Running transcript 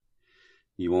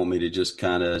You want me to just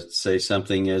kind of say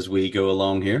something as we go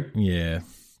along here? Yeah,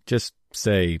 just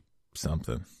say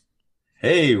something.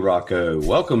 Hey, Rocco,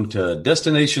 welcome to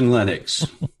Destination Linux,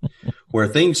 where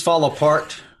things fall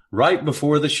apart right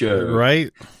before the show.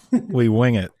 Right? We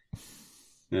wing it.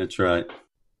 That's right.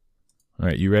 All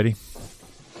right, you ready?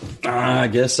 I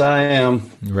guess I am.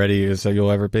 Ready as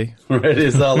you'll ever be? Ready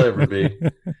as I'll ever be.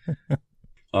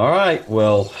 All right,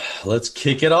 well, let's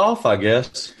kick it off, I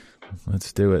guess.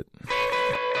 Let's do it.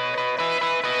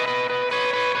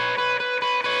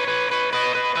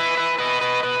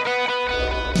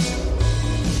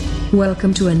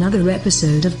 Welcome to another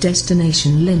episode of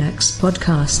Destination Linux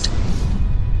podcast.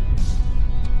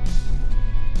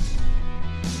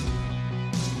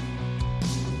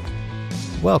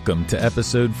 Welcome to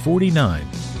episode 49.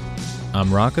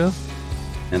 I'm Rocco.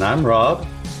 And I'm Rob.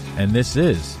 And this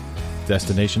is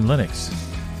Destination Linux.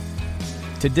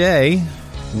 Today,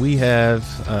 we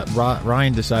have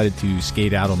Ryan decided to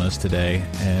skate out on us today,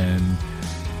 and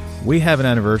we have an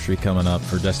anniversary coming up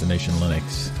for Destination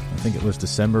Linux. I think it was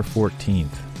December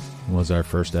 14th was our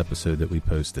first episode that we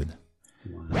posted.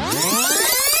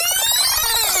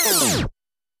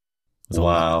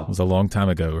 Wow. It was a long time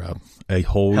ago, Rob. A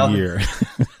whole year.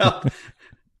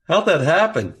 How'd that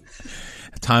happen?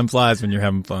 Time flies when you're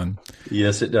having fun.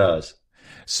 Yes, it does.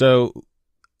 So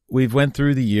we've went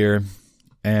through the year,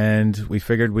 and we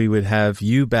figured we would have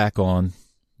you back on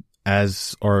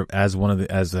as an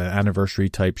anniversary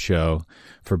type show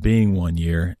for being 1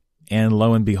 year. And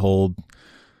lo and behold,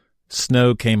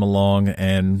 snow came along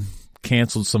and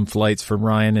canceled some flights for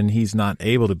Ryan, and he's not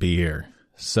able to be here.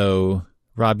 So,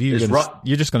 Rob, you're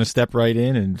just going to step right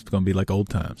in, and it's going to be like old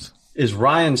times. Is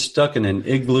Ryan stuck in an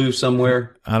igloo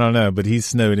somewhere? I don't know, but he's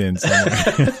snowed in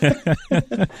somewhere.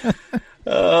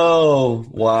 Oh,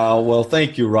 wow. Well,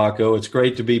 thank you, Rocco. It's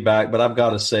great to be back. But I've got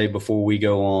to say before we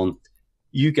go on,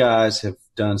 you guys have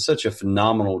done such a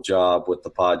phenomenal job with the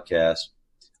podcast.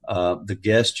 The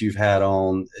guests you've had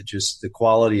on, just the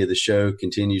quality of the show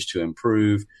continues to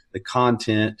improve, the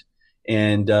content.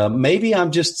 And maybe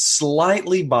I'm just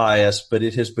slightly biased, but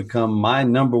it has become my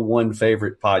number one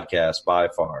favorite podcast by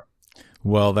far.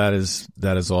 Well, that is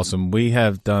awesome. We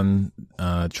have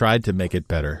tried to make it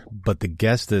better, but the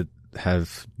guests that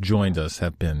have joined us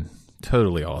have been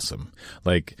totally awesome.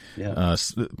 Like, yeah.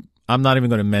 I'm not even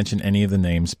going to mention any of the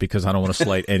names because I don't want to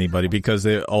slight anybody because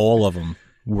all of them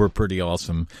were pretty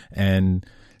awesome. And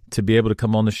to be able to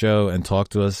come on the show and talk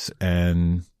to us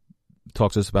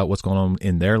about what's going on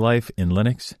in their life in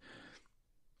Linux,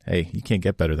 hey, you can't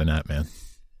get better than that, man.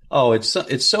 Oh, it's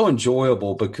so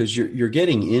enjoyable because you're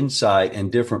getting insight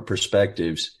and different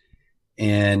perspectives.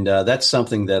 And that's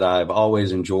something that I've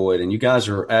always enjoyed. And you guys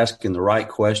are asking the right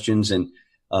questions, and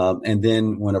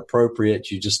then when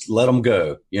appropriate, you just let them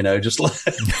go. Just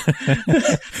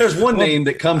there's one name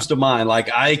that comes to mind,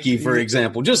 like Ike, for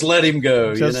example. Just let him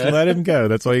go. Just let him go.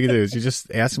 That's all you can do is you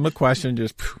just ask him a question,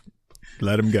 just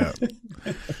let him go.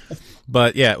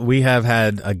 But yeah, we have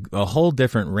had a whole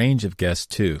different range of guests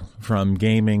too, from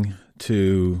gaming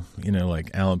to, like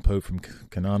Alan Pope from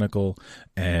Canonical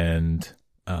and,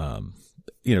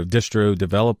 distro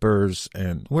developers,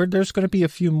 and there's going to be a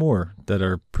few more that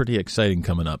are pretty exciting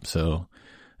coming up. So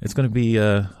it's going to be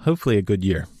hopefully a good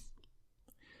year.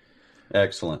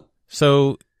 Excellent.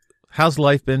 So how's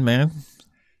life been, man?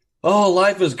 Oh,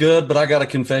 life is good, but I got a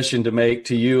confession to make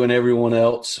to you and everyone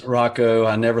else. Rocco,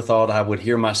 I never thought I would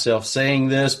hear myself saying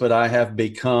this, but I have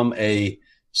become a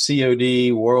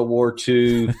COD, World War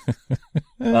II,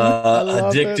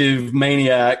 addictive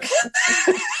maniac.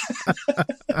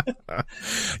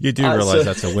 You do realize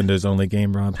that's a Windows-only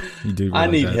game, Rob? You do realize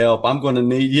I need help. I'm going to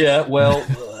need,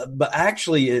 but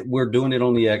actually we're doing it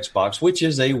on the Xbox, which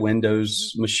is a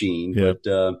Windows machine. Yep.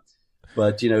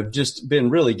 But just been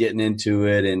really getting into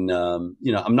it, and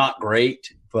I'm not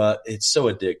great, but it's so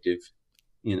addictive.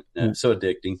 So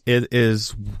addicting. It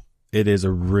is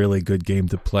a really good game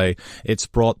to play. It's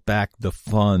brought back the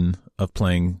fun of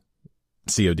playing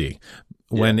COD.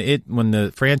 When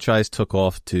the franchise took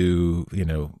off to,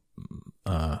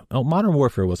 Modern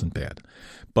Warfare wasn't bad,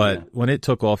 but when it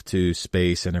took off to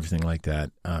space and everything like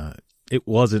that, it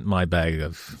wasn't my bag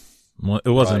of.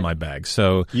 It wasn't my bag.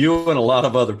 So you and a lot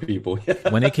of other people.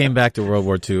 When it came back to World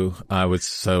War II, I was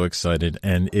so excited,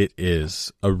 and it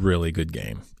is a really good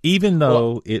game. Even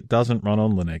though it doesn't run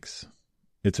on Linux,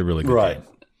 it's a really good game.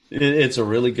 It's a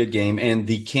really good game, and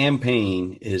the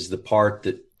campaign is the part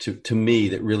that, to me,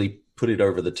 that really put it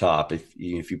over the top. If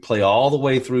you play all the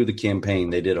way through the campaign,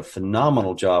 they did a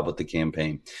phenomenal job with the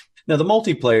campaign. Now, the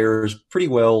multiplayer is pretty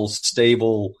well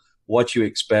stable, what you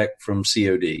expect from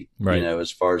COD,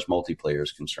 as far as multiplayer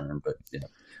is concerned. But yeah,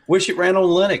 Wish it ran on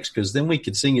Linux, because then we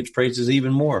could sing its praises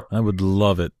even more. I would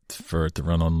love it for it to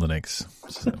run on Linux.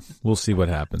 So we'll see what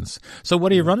happens. So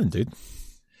what are you running, dude?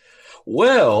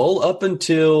 Well, up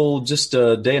until just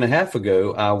a day and a half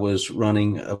ago, I was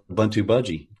running Ubuntu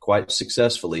Budgie quite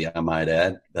successfully, I might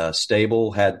add.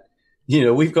 Stable, had,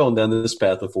 we've gone down this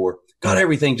path before. Got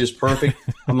everything just perfect.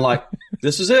 I'm like,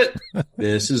 this is it.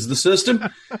 This is the system.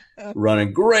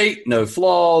 Running great. No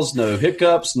flaws, no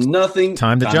hiccups, nothing.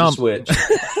 Time to jump. Switch.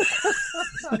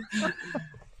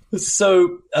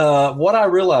 So what I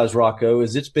realized, Rocco,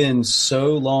 is it's been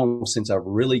so long since I've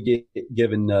really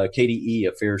given KDE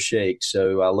a fair shake.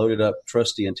 So I loaded up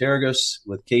trusty Antergos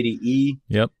with KDE.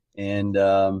 Yep. And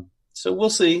so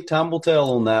we'll see. Time will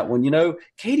tell on that one.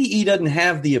 KDE doesn't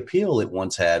have the appeal it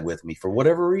once had with me for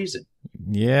whatever reason.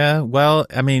 Yeah, well,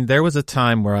 I mean, there was a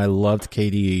time where I loved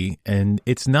KDE, and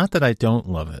it's not that I don't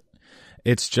love it.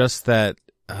 It's just that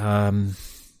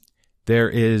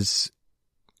there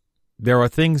are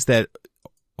things that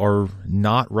are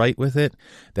not right with it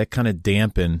that kind of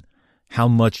dampen how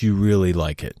much you really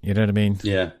like it. You know what I mean?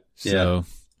 Yeah. So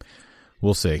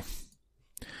we'll see.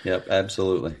 Yep,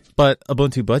 absolutely. But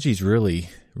Ubuntu Budgie is really,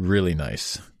 really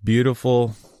nice.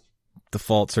 Beautiful.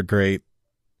 Defaults are great.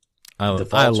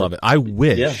 I love it. I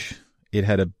wish it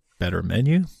had a better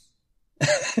menu.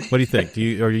 What do you think?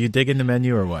 Are you digging the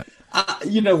menu or what?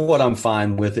 You know what? I'm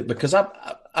fine with it, because I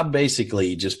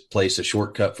basically just place a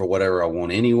shortcut for whatever I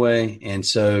want anyway. And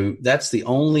so that's the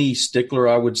only stickler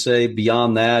I would say.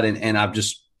 Beyond that, and I've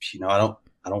just, I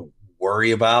don't worry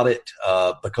about it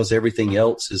because everything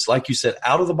else is, like you said,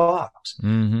 out of the box.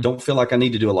 Mm-hmm. Don't feel like I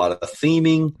need to do a lot of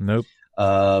theming. Nope.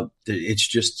 It's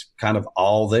just kind of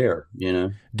all there,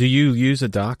 Do you use a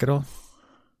dock at all?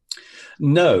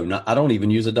 No, I don't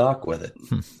even use a dock with it.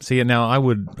 See, now I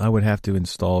would have to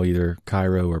install either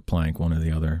Cairo or Plank, one or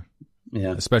the other.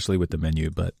 Yeah. Especially with the menu,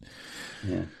 but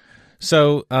yeah.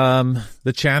 So,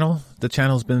 the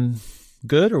channel's been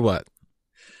good or what?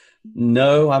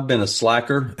 No, I've been a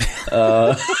slacker.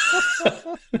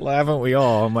 Well, haven't we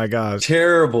all? Oh my gosh.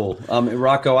 Terrible.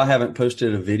 Rocco, I haven't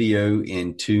posted a video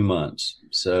in 2 months.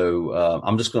 So,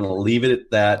 I'm just going to leave it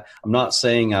at that. I'm not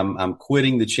saying I'm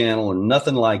quitting the channel or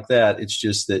nothing like that. It's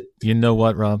just that. You know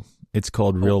what, Rob? It's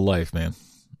called real life, man.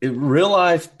 Real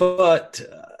life, but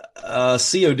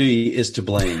COD is to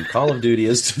blame. Call of Duty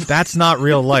is to blame. That's not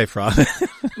real life, Rob.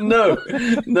 No,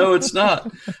 it's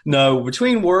not. No,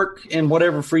 between work and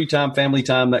whatever free time, family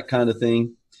time, that kind of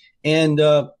thing. And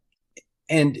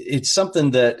it's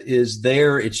something that is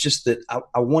there. It's just that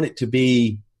I want it to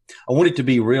be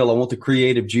real. I want the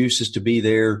creative juices to be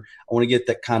there. I want to get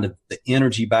that kind of the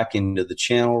energy back into the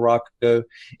channel, Rocco.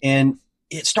 And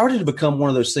it started to become one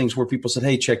of those things where people said,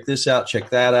 "Hey, check this out,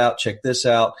 check that out, check this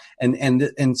out."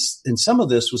 And some of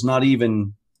this was not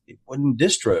even, it wasn't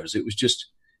distros. It was just,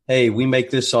 "Hey, we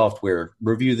make this software,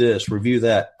 review this, review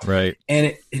that." Right.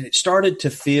 And it started to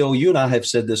feel, you and I have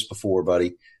said this before,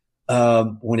 buddy,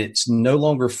 when it's no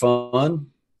longer fun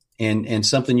and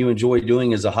something you enjoy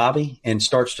doing as a hobby and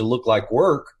starts to look like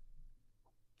work,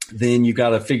 then you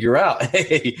got to figure out,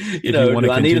 hey, do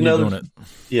I need another?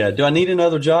 Yeah, do I need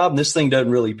another job? And this thing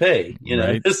doesn't really pay.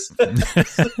 Right.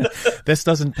 This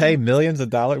doesn't pay millions of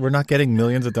dollars. We're not getting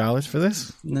millions of dollars for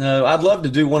this. No, I'd love to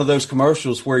do one of those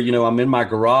commercials where I'm in my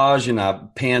garage and I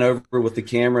pan over with the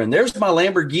camera and there's my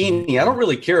Lamborghini. I don't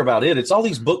really care about it. It's all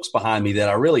these books behind me that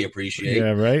I really appreciate.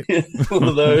 Yeah, right. One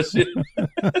of those.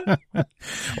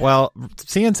 Well,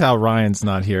 seeing how Ryan's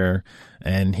not here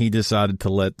and he decided to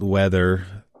let the weather,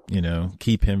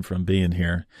 keep him from being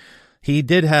here. He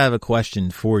did have a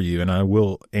question for you, and I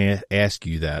will ask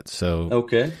you that. So,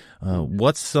 okay.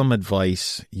 What's some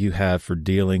advice you have for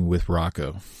dealing with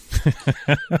Rocco?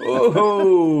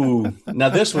 Oh, now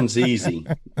this one's easy.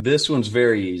 This one's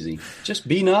very easy. Just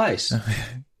be nice.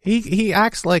 He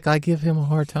acts like I give him a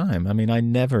hard time. I mean, I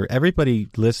never. Everybody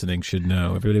listening should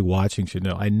know. Everybody watching should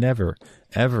know. I never,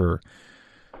 ever.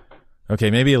 Okay,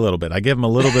 maybe a little bit. I give him a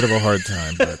little bit of a hard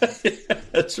time. But.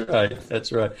 That's right.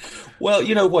 That's right. Well,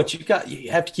 you know what?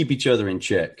 You have to keep each other in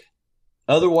check.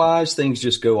 Otherwise, things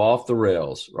just go off the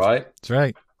rails, right? That's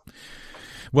right.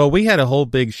 Well, we had a whole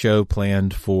big show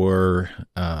planned for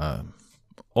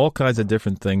all kinds of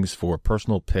different things for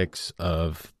personal picks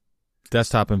of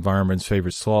desktop environments,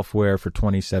 favorite software for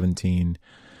 2017.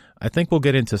 I think we'll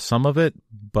get into some of it,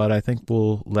 but I think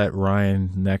we'll let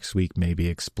Ryan next week maybe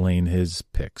explain his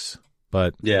picks.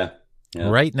 But yeah.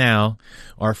 Right now,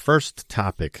 our first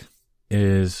topic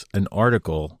is an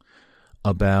article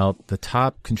about the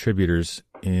top contributors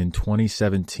in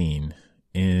 2017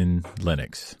 in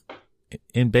Linux,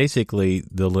 in basically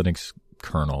the Linux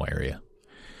kernel area.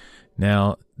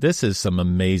 Now, this is some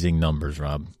amazing numbers,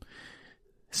 Rob.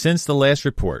 Since the last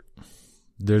report,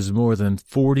 there's more than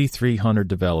 4,300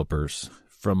 developers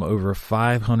from over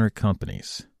 500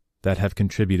 companies that have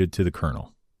contributed to the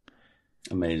kernel.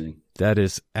 Amazing. That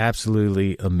is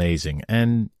absolutely amazing.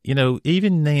 And,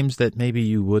 even names that maybe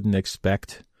you wouldn't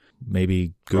expect,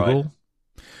 maybe Google,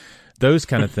 those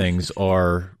kind of things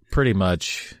are pretty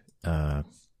much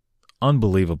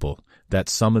unbelievable that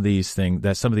some of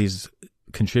these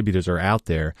contributors are out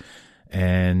there.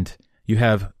 And you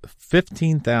have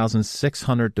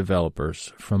 15,600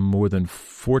 developers from more than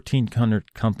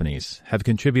 1,400 companies have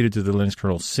contributed to the Linux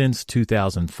kernel since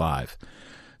 2005.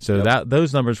 So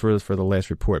those numbers were for the last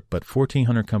report, but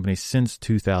 1,400 companies since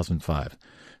 2005.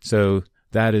 So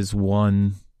that is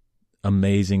one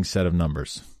amazing set of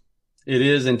numbers. It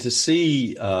is, and to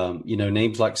see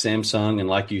names like Samsung and,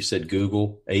 like you said,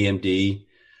 Google, AMD,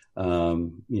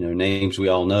 names we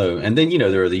all know, and then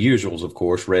there are the usuals, of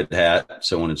course, Red Hat,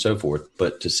 so on and so forth.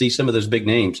 But to see some of those big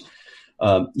names,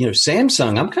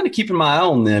 Samsung, I'm kind of keeping my eye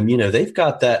on them. They've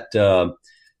got that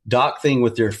dock thing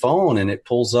with their phone, and it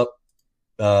pulls up.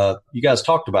 You guys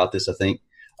talked about this, I think.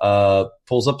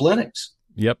 Pulls up Linux.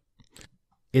 Yep.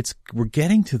 We're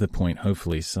getting to the point,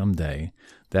 hopefully someday,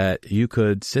 that you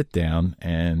could sit down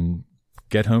and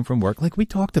get home from work. Like we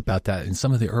talked about that in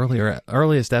some of the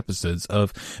earliest episodes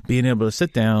of being able to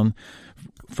sit down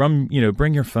from,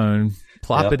 bring your phone,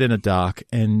 plop it in a dock,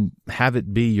 and have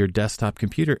it be your desktop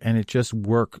computer, and it just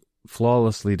work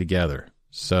flawlessly together.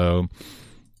 So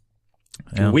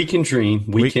we can dream.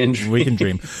 We can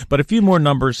dream. But a few more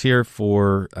numbers here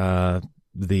for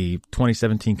the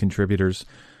 2017 contributors.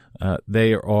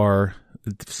 They are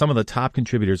some of the top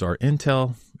contributors are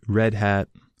Intel, Red Hat,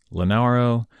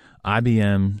 Lenovo,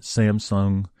 IBM,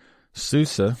 Samsung,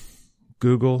 SUSE,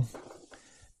 Google,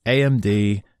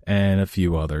 AMD, and a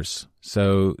few others.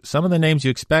 So some of the names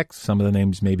you expect, some of the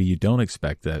names maybe you don't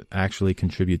expect that actually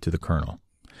contribute to the kernel.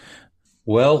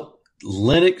 Well,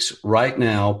 Linux right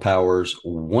now powers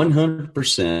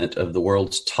 100% of the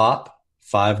world's top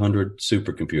 500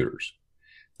 supercomputers.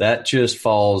 That just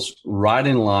falls right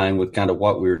in line with kind of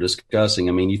what we were discussing.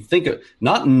 I mean, you think of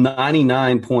not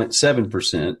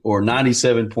 99.7% or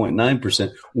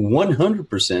 97.9%,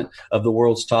 100% of the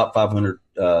world's top 500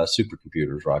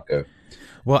 supercomputers, Rocco.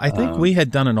 Well, I think we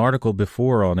had done an article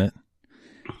before on it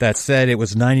that said it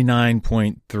was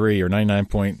 99.3 or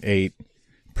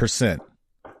 99.8%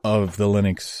 of the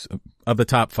Linux, of the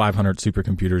top 500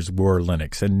 supercomputers were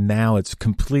Linux. And now it's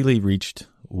completely reached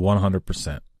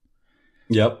 100%.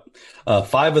 Yep.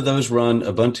 5 of those run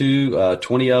Ubuntu.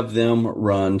 20 of them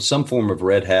run some form of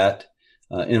Red Hat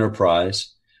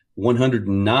Enterprise.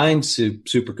 109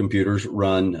 supercomputers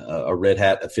run a Red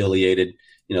Hat affiliated,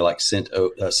 like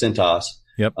CentOS.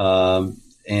 Yep.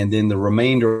 And then the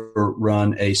remainder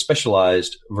run a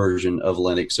specialized version of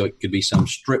Linux. So it could be some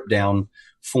stripped down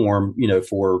form,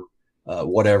 for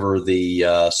whatever the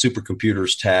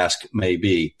supercomputer's task may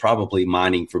be, probably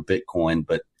mining for Bitcoin,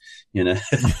 but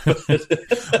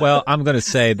Well, I'm going to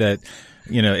say that,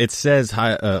 it says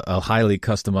a highly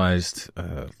customized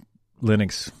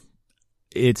Linux.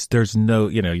 There's no,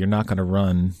 you're not going to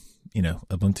run,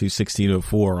 Ubuntu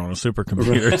 16.04 on a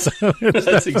supercomputer. Right. So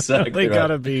That's exactly right. Got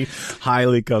to be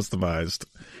highly customized.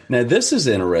 Now, this is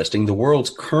interesting. The world's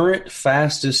current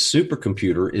fastest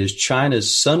supercomputer is China's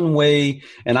Sunway,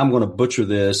 and I'm going to butcher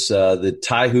this, the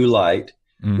Taihu Lite.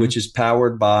 Mm-hmm. Which is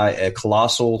powered by a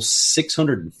colossal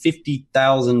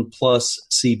 650,000 plus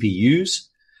CPUs.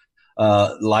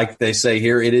 Like they say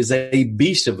here, it is a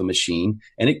beast of a machine,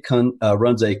 and it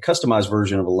runs a customized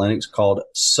version of a Linux called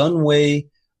Sunway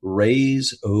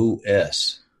Raise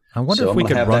OS. I wonder if we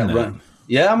could run that.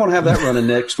 Yeah, I'm going to have that running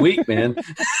next week, man.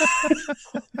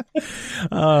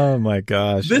 Oh, my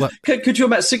gosh. Could you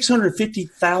imagine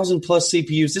 650,000 plus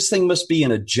CPUs? This thing must be in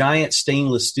a giant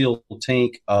stainless steel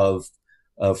tank of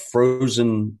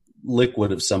frozen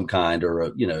liquid of some kind, or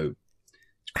it's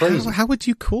crazy. How would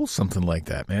you cool something like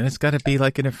that, man? It's got to be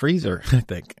like in a freezer, I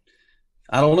think.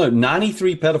 I don't know.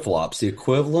 93 petaflops, the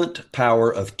equivalent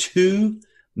power of 2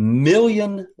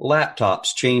 million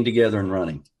laptops chained together and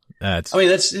running. That's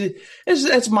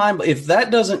mind. If that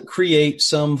doesn't create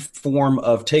some form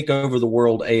of take over the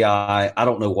world AI, I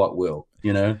don't know what will.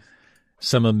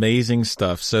 Some amazing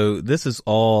stuff. So this is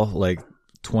all like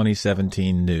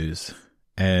 2017 news.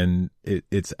 And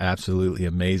it's absolutely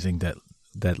amazing that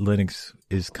Linux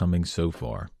is coming so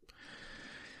far.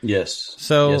 Yes.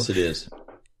 So yes, it is.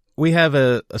 We have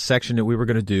a section that we were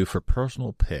going to do for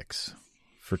personal picks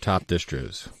for top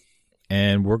distros.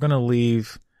 And we're going to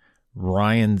leave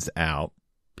Ryan's out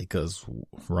because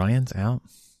Ryan's out.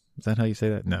 Is that how you say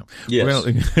that? No. Yes.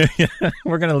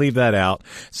 We're going to leave that out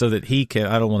so that he can.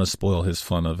 I don't want to spoil his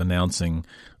fun of announcing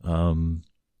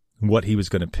what he was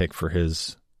going to pick for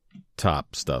his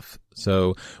top stuff.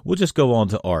 So we'll just go on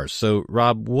to ours. So,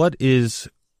 Rob, what is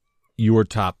your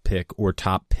top pick or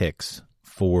top picks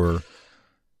for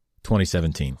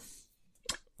 2017?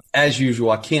 As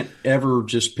usual, I can't ever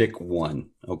just pick one.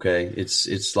 Okay,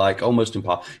 it's like almost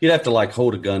impossible. You'd have to like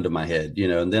hold a gun to my head,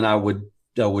 and then I would.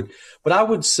 But I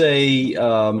would say,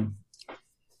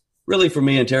 really, for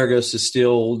me, Antergos is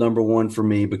still number one for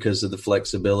me because of the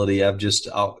flexibility. I've just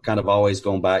kind of always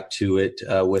gone back to it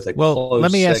with a. Well,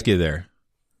 let me ask you there.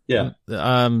 Yeah.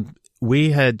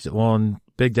 We had on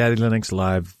Big Daddy Linux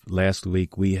Live last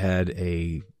week. We had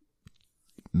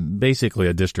basically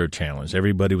a distro challenge.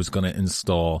 Everybody was going to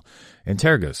install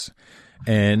Antergos,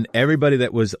 and everybody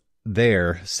that was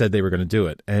there said they were going to do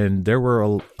it. And there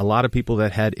were a lot of people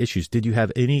that had issues. Did you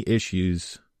have any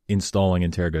issues installing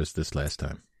Antergos this last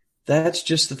time? That's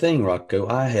just the thing, Rocco.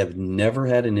 I have never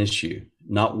had an issue,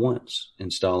 not once,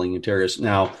 installing Antergos.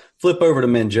 Now, flip over to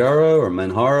Manjaro or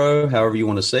Manjaro, however you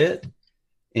want to say it.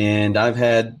 And I've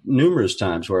had numerous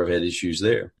times where I've had issues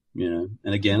there, and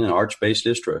again, an Arch-based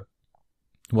distro.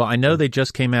 Well, I know they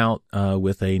just came out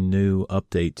with a new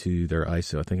update to their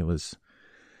ISO. I think it was,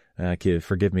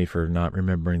 forgive me for not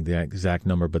remembering the exact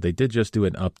number, but they did just do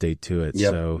an update to it.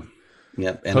 Yep. So,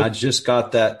 yep. And I just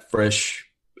got that fresh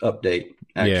update,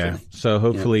 actually. Yeah. So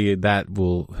hopefully that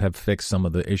will have fixed some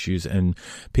of the issues and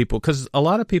people, because a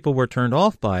lot of people were turned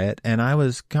off by it. And I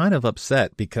was kind of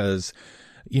upset because,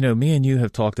 me and you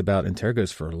have talked about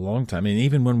Antergos for a long time. And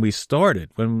even when we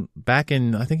started, back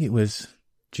in, I think it was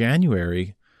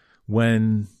January,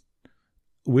 when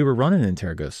we were running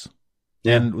Antergos,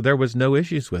 and there was no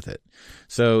issues with it.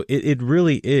 So it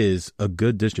really is a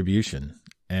good distribution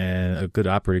and a good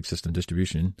operating system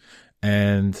distribution.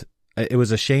 And it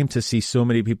was a shame to see so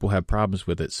many people have problems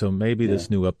with it. So maybe this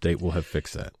new update will have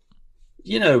fixed that.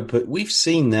 But we've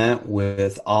seen that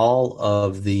with all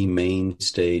of the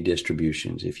mainstay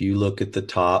distributions. If you look at the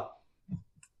top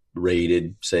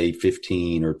rated, say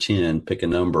 15 or 10, pick a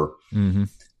number, mm-hmm.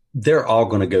 They're all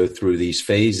going to go through these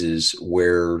phases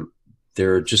where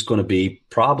there are just going to be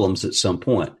problems at some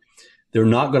point. They're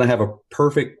not going to have a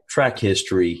perfect track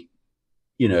history,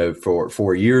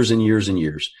 for years and years and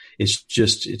years.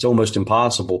 It's almost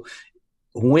impossible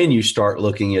when you start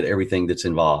looking at everything that's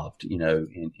involved,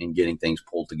 in getting things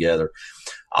pulled together.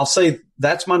 I'll say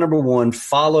that's my number one,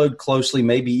 followed closely,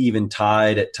 maybe even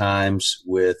tied at times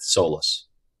with Solus.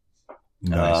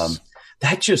 Nice.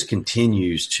 That just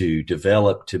continues to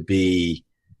develop to be,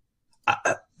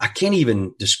 I can't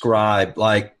even describe,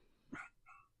 like,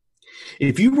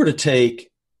 if you were to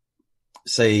take,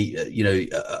 say,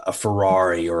 a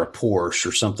Ferrari or a Porsche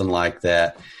or something like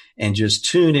that, and just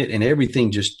tune it and everything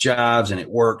just jives and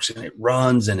it works and it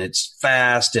runs and it's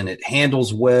fast and it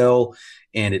handles well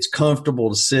and it's comfortable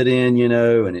to sit in,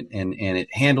 and it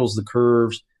handles the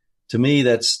curves. To me,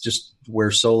 that's just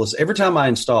where Solus, every time I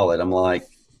install it, I'm like,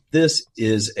 this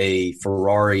is a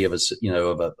Ferrari of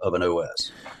an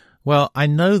OS. Well, I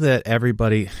know that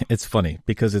everybody, it's funny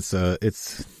because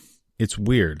it's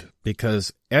weird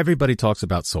because everybody talks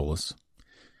about Solus.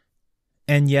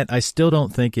 And yet I still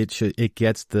don't think it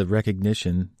gets the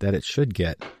recognition that it should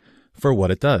get for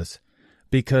what it does.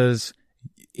 Because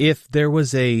if there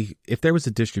was a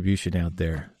distribution out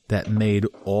there that made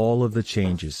all of the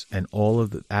changes and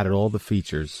added all the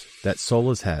features that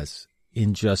Solus has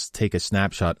in just take a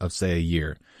snapshot of, say, a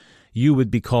year, you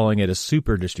would be calling it a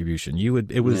super distribution. It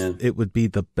would be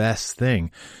the best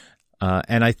thing.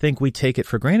 And I think we take it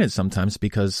for granted sometimes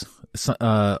because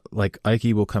like Ike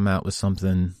will come out with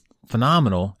something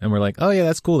phenomenal and we're like, oh yeah,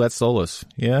 that's cool. That's Solus.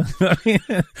 Yeah.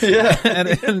 Yeah.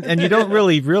 and you don't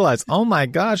really realize, oh my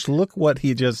gosh, look what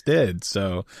he just did.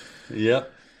 So.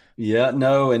 Yep. Yeah,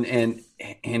 no. And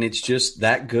it's just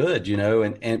that good,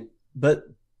 but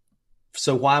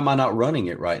so why am I not running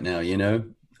it right now?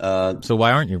 So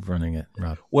why aren't you running it,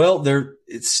 Rob? Well,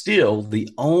 it's still the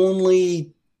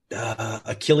only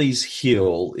Achilles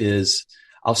heel is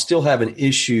I'll still have an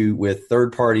issue with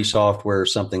third-party software or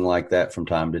something like that from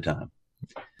time to time.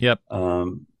 Yep.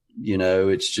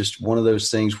 It's just one of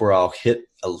those things where I'll hit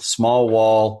a small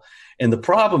wall, and the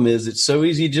problem is it's so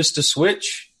easy just to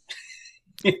switch.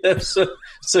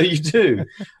 So you do.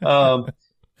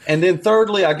 And then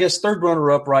thirdly, I guess third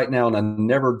runner-up right now, and I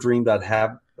never dreamed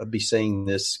I'd be saying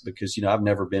this because, I've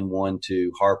never been one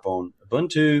to harp on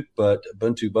Ubuntu, but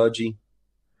Ubuntu Budgie.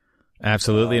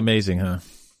 Absolutely amazing, huh?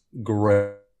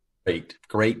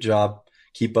 Great job.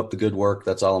 Keep up the good work.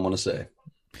 That's all I'm going to say.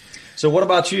 So what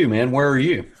about you, man? Where are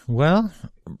you? Well,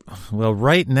 Well,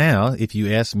 right now, if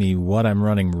you ask me what I'm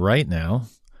running right now,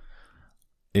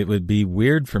 it would be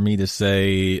weird for me to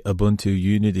say Ubuntu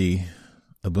Unity,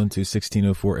 Ubuntu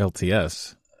 16.04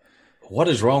 LTS. What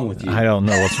is wrong with you? I don't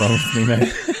know what's wrong with me,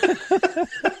 man.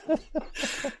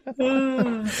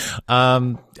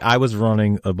 I was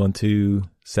running Ubuntu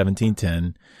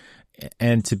 17.10.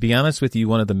 And to be honest with you,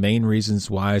 one of the main reasons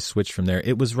why I switched from there,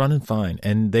 it was running fine.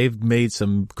 And they've made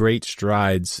some great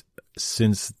strides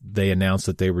since they announced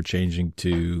that they were changing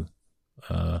to,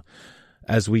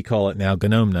 as we call it now,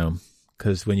 GNOME GNOME.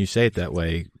 Because when you say it that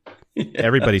way,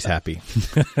 everybody's happy.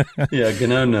 Yeah,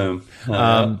 GNOME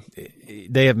GNOME.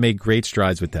 They have made great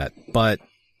strides with that. But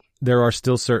there are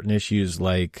still certain issues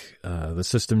like the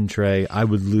system tray. I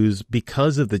would lose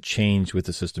because of the change with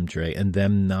the system tray and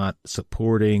them not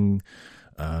supporting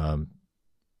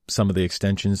some of the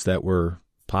extensions that were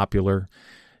popular.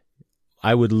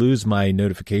 I would lose my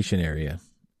notification area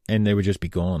and they would just be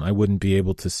gone. I wouldn't be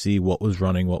able to see what was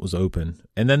running, what was open,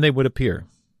 and then they would appear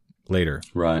later.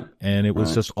 Right. And it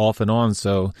was just off and on.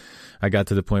 So I got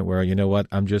to the point where, you know what,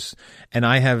 and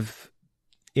I have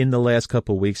in the last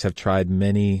couple of weeks have tried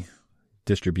many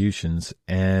distributions,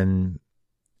 and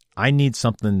I need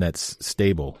something that's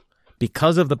stable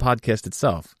because of the podcast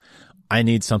itself. I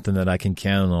need something that I can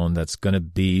count on that's going to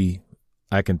be,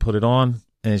 I can put it on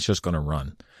and it's just going to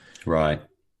run. Right.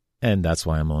 And that's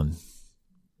why I'm on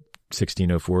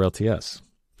 16.04 LTS.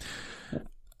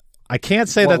 I can't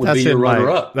say what that's in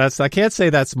my, I can't say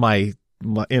that's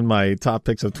in my top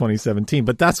picks of 2017,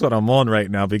 but that's what I'm on right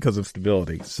now because of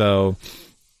stability. So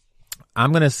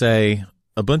I'm going to say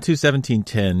Ubuntu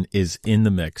 17.10 is in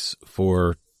the mix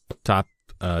for top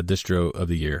distro of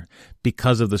the year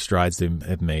because of the strides they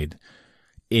have made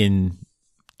in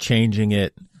changing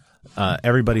it.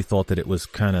 Everybody thought that it was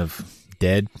kind of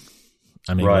dead.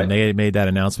 I mean, when they made that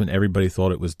announcement, everybody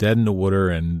thought it was dead in the water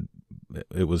and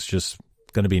it was just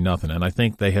going to be nothing. And I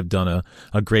think they have done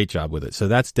a great job with it. So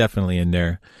that's definitely in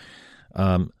there.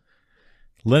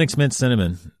 Linux Mint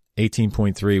Cinnamon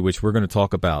 18.3, which we're going to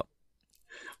talk about,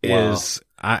 is,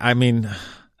 I mean,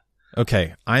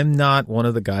 okay, I'm not one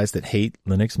of the guys that hate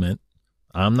Linux Mint.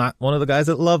 I'm not one of the guys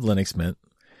that love Linux Mint,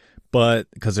 but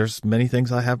because there's many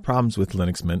things I have problems with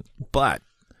Linux Mint, but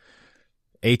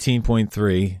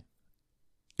 18.3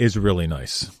 is really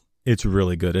nice. It's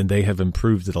really good, and they have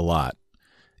improved it a lot.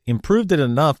 Improved it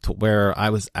enough to where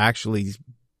I was actually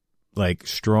like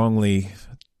strongly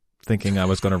thinking I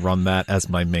was going to run that as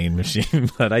my main machine,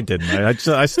 but I didn't. I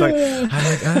stuck. I'm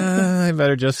like, I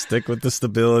better just stick with the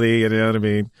stability. You know what I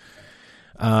mean?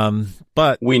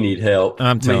 But we need help.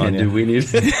 I'm telling you, we need.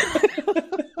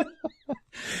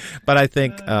 But I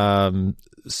think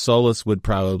Solus would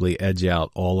probably edge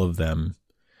out all of them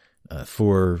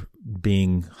for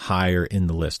being higher in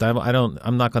the list.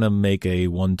 I'm not going to make a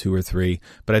 1, 2, or 3,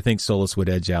 but I think Solus would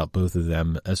edge out both of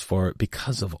them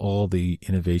because of all the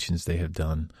innovations they have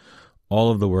done, all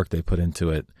of the work they put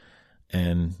into it,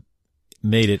 and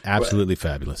made it absolutely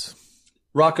fabulous.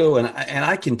 Rocco, and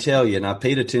I can tell you, and I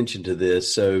paid attention to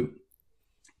this. So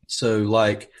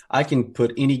like I can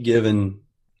put any given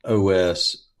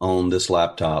OS on this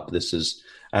laptop. This is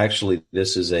a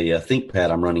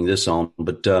ThinkPad I'm running this on,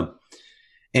 but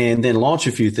and then launch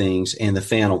a few things and the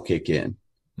fan will kick in.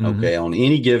 Okay, on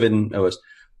any given OS.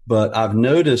 But I've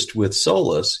noticed with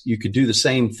Solus, you could do the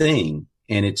same thing,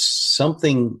 and it's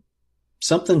something's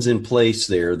in place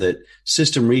there that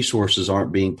system resources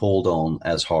aren't being pulled on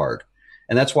as hard.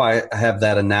 And that's why I have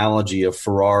that analogy of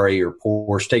Ferrari or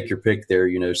Porsche, take your pick there,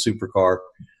 supercar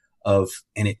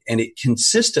and it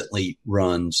consistently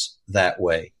runs that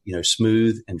way,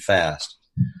 smooth and fast.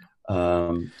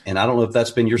 And I don't know if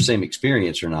that's been your same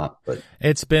experience or not, but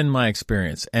it's been my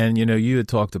experience. And, you had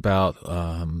talked about,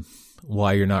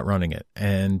 why you're not running it.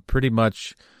 And pretty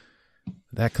much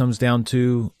that comes down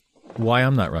to why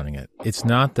I'm not running it. It's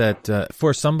not that,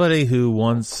 for somebody who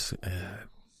wants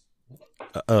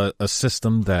a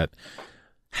system that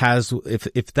has,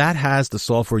 if that has the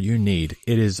software you need,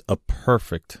 it is a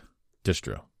perfect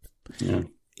distro. Yeah.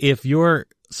 If you're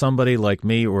somebody like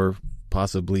me or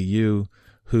possibly you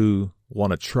who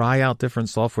want to try out different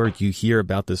software, you hear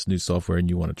about this new software and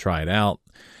you want to try it out,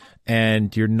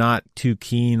 and you're not too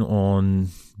keen on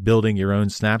building your own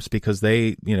snaps because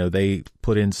they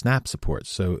put in snap support.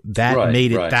 So that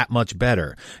made it that much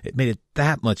better. It made it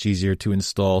that much easier to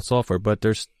install software, but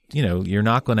there's, you're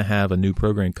not going to have a new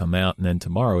program come out and then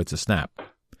tomorrow it's a snap.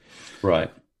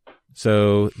 Right.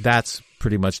 So that's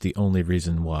pretty much the only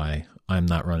reason why I'm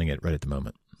not running it right at the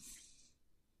moment.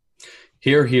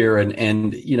 Here,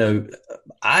 and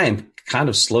I am kind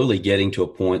of slowly getting to a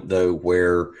point though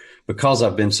where, because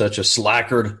I've been such a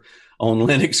slackard on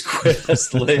Linux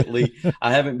Quest lately.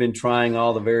 I haven't been trying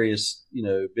all the various,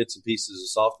 bits and pieces of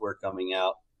software coming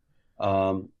out.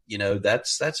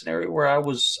 That's an area where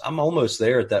I'm almost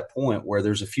there at that point where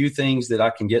there's a few things that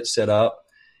I can get set up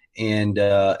and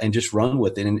just run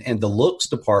with it. And the looks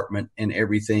department and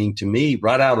everything, to me,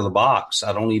 right out of the box,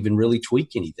 I don't even really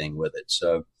tweak anything with it.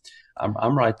 So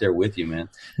I'm right there with you, man.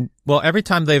 Well, every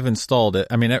time they've installed it,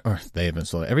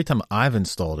 every time I've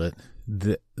installed it,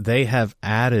 they have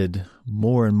added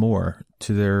more and more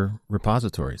to their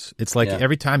repositories. It's like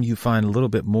every time you find a little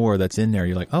bit more that's in there,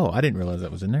 you're like, oh, I didn't realize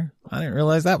that was in there. I didn't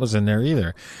realize that was in there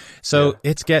either. So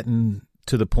it's getting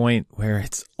to the point where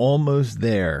it's almost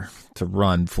there to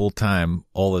run full time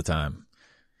all the time.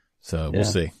 So we'll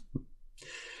see.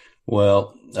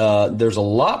 Well, there's a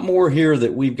lot more here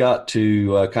that we've got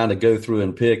to kind of go through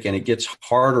and pick, and it gets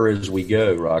harder as we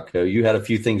go, Rocco. You had a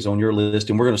few things on your list,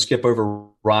 and we're going to skip over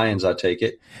Ryan's, I take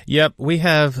it. Yep, we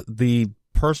have the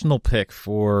personal pick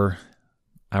for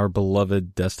our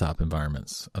beloved desktop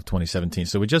environments of 2017.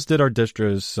 So we just did our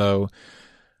distros. So,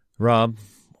 Rob,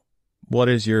 what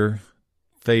is your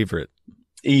favorite?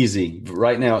 Easy.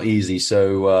 Right now, easy.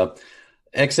 So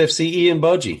XFCE and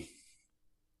Budgie.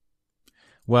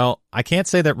 Well, I can't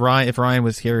say that if Ryan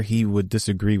was here, he would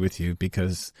disagree with you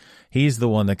because he's the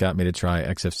one that got me to try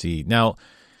XFCE. Now,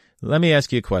 let me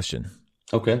ask you a question.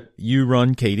 Okay. You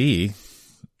run KDE.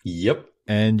 Yep.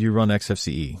 And you run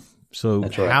XFCE. So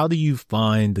how do you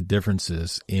find the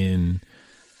differences in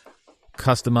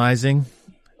customizing?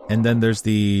 And then there's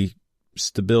the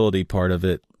stability part of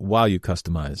it while you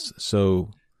customize.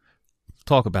 So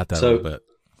talk about that a little bit.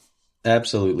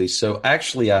 Absolutely. So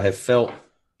actually, I have felt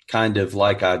kind of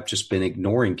like I've just been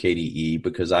ignoring KDE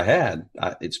because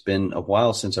it's been a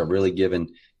while since I've really given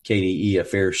KDE a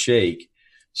fair shake.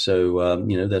 So,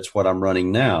 that's what I'm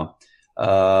running now.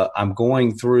 I'm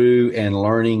going through and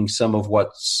learning some of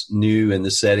what's new in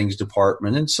the settings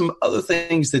department and some other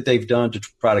things that they've done to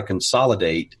try to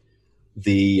consolidate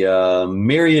the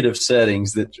myriad of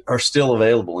settings that are still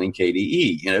available in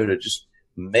KDE, to just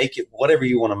make it whatever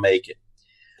you want to make it.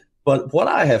 But what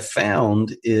I have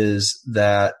found is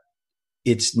that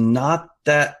it's not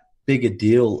that big a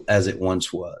deal as it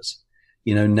once was.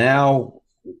 Now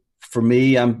for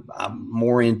me, I'm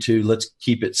more into let's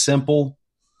keep it simple.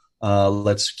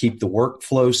 Let's keep the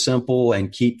workflow simple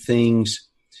and keep things,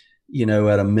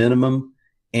 at a minimum.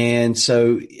 And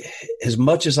so as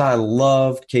much as I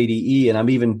loved KDE, and I'm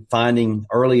even finding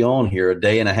early on here, a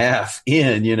day and a half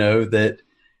in, that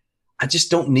I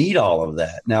just don't need all of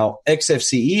that. Now,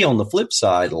 XFCE on the flip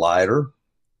side, lighter.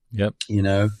 Yep.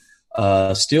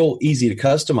 Still easy to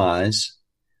customize.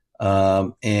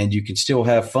 And you can still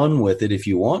have fun with it if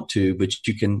you want to, but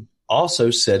you can also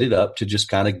set it up to just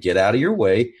kind of get out of your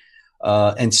way,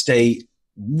 and stay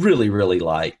really, really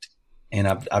light. And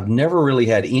I've never really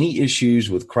had any issues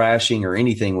with crashing or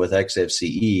anything with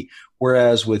XFCE,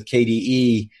 whereas with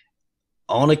KDE,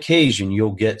 on occasion,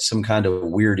 you'll get some kind of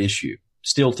weird issue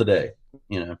still today,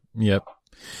 Yep.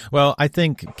 Well, I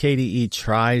think KDE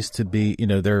tries to be,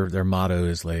 their motto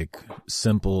is like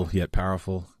simple yet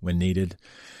powerful when needed.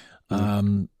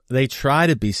 They try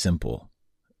to be simple,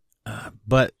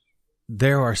 but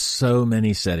there are so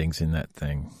many settings in that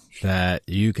thing that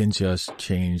you can just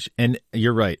change. And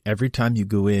you're right. Every time you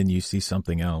go in, you see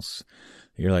something else.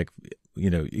 You're like,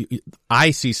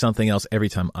 I see something else every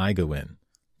time I go in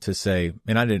to say,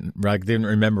 and I didn't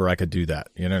remember I could do that.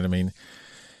 You know what I mean?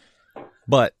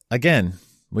 But again,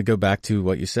 we go back to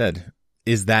what you said.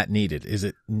 Is that needed? Is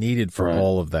it needed for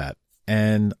all of that?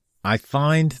 And I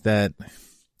find that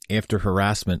after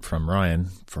harassment from Ryan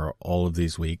for all of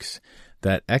these weeks,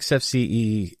 that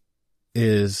XFCE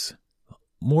is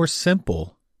more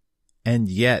simple and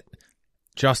yet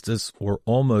just as or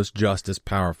almost just as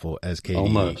powerful as KDE.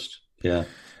 Almost, yeah.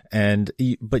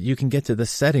 But you can get to the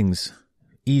settings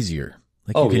easier.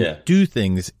 Like you can do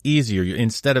things easier.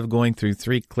 Instead of going through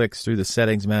 3 clicks through the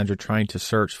settings manager trying to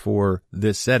search for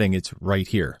this setting, it's right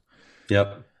here.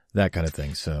 Yep. That kind of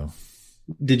thing. So,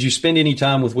 did you spend any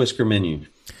time with Whisker Menu?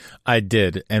 I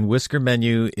did. And Whisker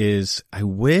Menu is,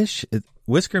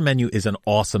 Whisker Menu is an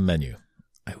awesome menu.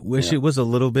 I wish it was a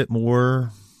little bit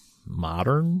more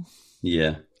modern.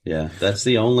 Yeah. That's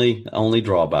the only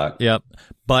drawback. Yep.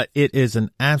 But it is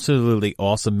an absolutely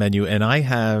awesome menu. And I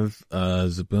have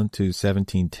Ubuntu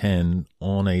 17.10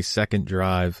 on a second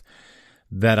drive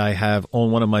that I have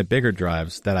on one of my bigger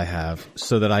drives that I have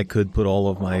so that I could put all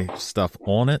of my stuff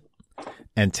on it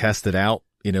and test it out,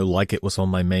 like it was on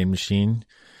my main machine.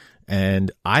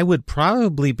 And I would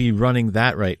probably be running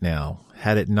that right now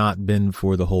had it not been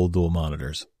for the whole dual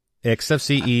monitors.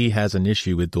 XFCE has an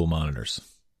issue with dual monitors.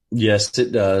 Yes,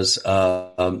 it does.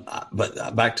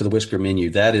 But back to the Whisker menu,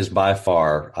 that is by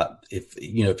far, if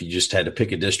you just had to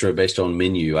pick a distro based on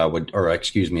menu,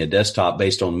 a desktop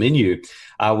based on menu,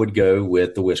 I would go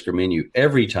with the Whisker menu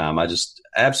every time. I just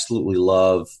absolutely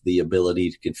love the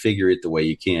ability to configure it the way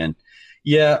you can.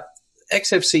 Yeah,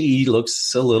 XFCE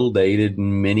looks a little dated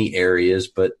in many areas,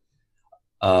 but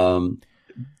other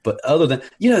than,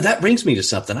 that brings me to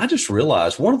something. I just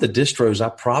realized one of the distros I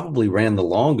probably ran the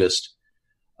longest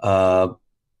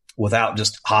without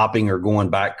just hopping or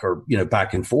going back or,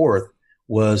 back and forth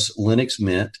was Linux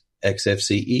Mint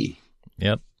XFCE.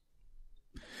 Yep.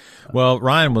 Well,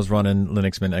 Ryan was running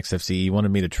Linux Mint XFCE. He wanted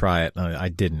me to try it. I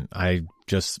didn't. I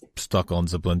just stuck on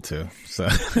Ubuntu. So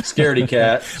Scaredy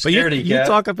cat. But you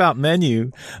talk about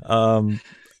menu.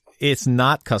 It's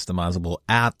not customizable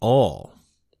at all,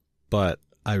 but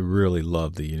I really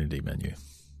love the Unity menu.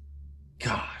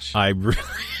 Gosh. Who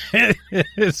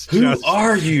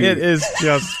are you? It is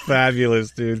just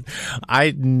fabulous, dude.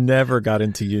 I never got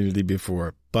into Unity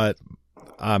before, but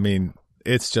I mean,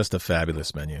 it's just a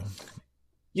fabulous menu.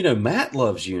 Matt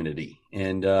loves Unity.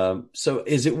 And so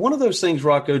is it one of those things,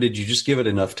 Rocco, did you just give it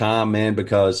enough time, man?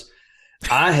 Because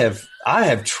I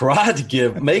have tried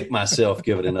to make myself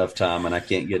give it enough time, and I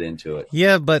can't get into it.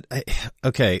 Yeah, but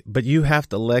you have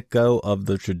to let go of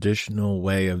the traditional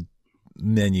way of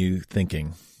menu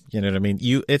thinking. You know what I mean?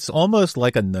 It's almost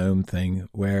like a GNOME thing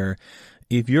where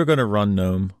if you're going to run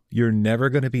GNOME, you're never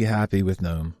going to be happy with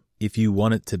GNOME if you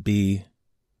want it to be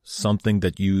something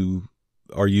that you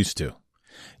are used to.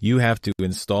 You have to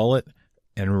install it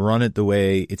and run it the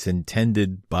way it's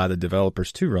intended by the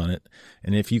developers to run it.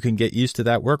 And if you can get used to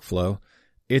that workflow,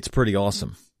 it's pretty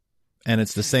awesome. And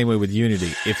it's the same way with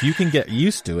Unity. If you can get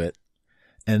used to it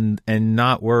and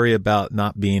not worry about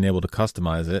not being able to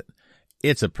customize it,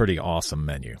 it's a pretty awesome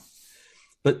menu.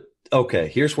 But okay,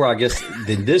 here's where I guess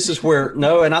then this is where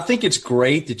no, and I think it's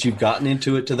great that you've gotten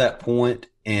into it to that point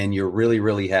and you're really,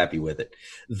 really happy with it.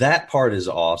 That part is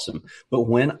awesome. But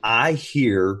when I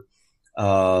hear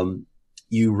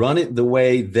you run it the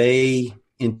way they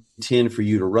intend for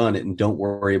you to run it and don't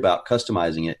worry about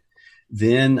customizing it,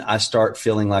 then I start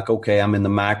feeling like, okay, I'm in the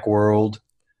Mac world.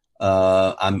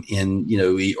 I'm in,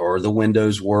 or the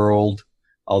Windows world,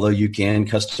 although you can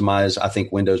customize, I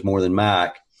think, Windows more than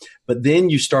Mac. But then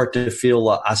I start to feel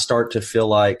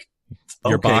like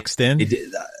you're boxed in.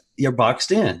 You're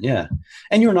boxed in, yeah.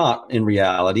 And you're not in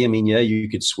reality. I mean, yeah, you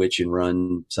could switch and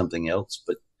run something else,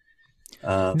 but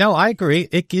no, I agree.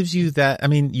 It gives you that. I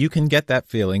mean, you can get that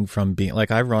feeling from being like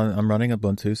I'm running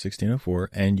Ubuntu 16.04,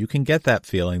 and you can get that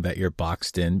feeling that you're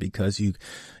boxed in because you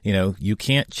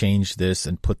can't change this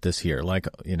and put this here. Like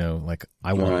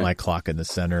I want my clock in the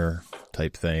center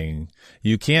type thing.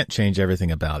 You can't change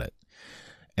everything about it.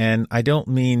 And I don't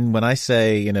mean when I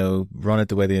say, run it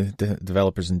the way the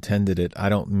developers intended it,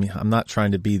 I'm not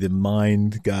trying to be the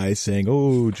mind guy saying,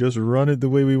 oh, just run it the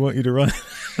way we want you to run it.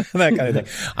 That kind of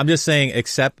thing. I'm just saying,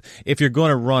 if you're going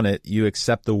to run it, you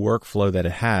accept the workflow that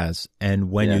it has. And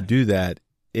when you do that,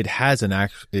 it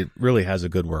really has a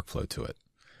good workflow to it.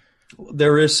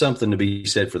 There is something to be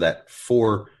said for that,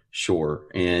 for sure.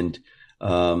 And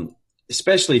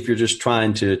especially if you're just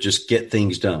trying to just get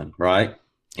things done, right?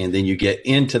 And then you get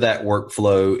into that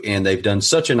workflow and they've done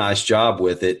such a nice job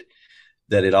with it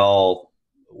that it all,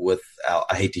 without,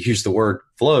 I hate to use the word,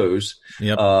 flows.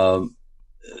 Yep.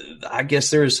 I guess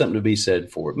there is something to be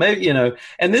said for it. Maybe,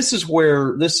 and this is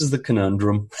the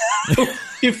conundrum.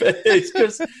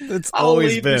 It's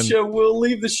always been. We'll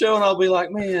leave the show and I'll be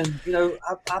like, man,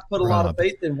 I put a lot of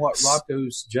faith in what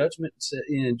Rocco's judgment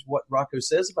and what Rocco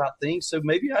says about things. So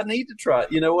maybe I need to try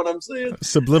it. You know what I'm saying?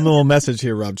 Subliminal message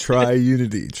here, Rob. Try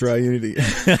Unity. Try Unity.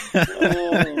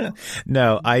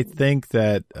 No, I think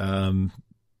that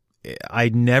I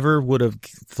never would have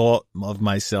thought of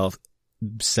myself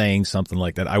saying something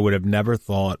like that. I would have never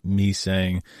thought me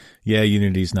saying, yeah,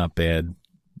 Unity's not bad.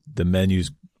 The menu's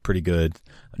pretty good.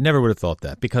 I never would have thought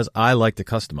that because I like to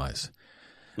customize.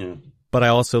 Yeah. But I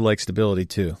also like stability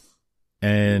too.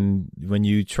 And when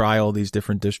you try all these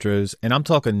different distros, and I'm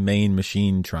talking main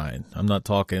machine trying. I'm not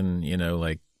talking,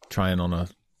 like trying on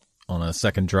a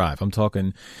second drive. I'm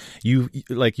talking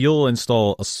you'll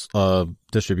install a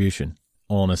distribution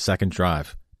on a second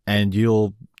drive and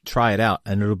you'll try it out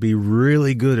and it'll be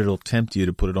really good. It'll tempt you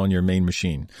to put it on your main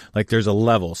machine. Like there's a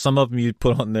level. Some of them you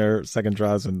put on their second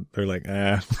drives and they're like,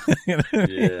 Yeah.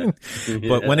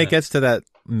 But when it gets to that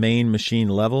main machine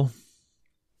level,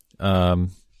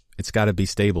 it's got to be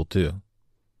stable too.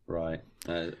 Right.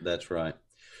 That's right.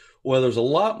 Well, there's a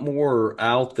lot more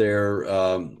out there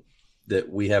that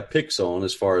we have picks on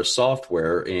as far as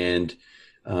software, and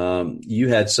you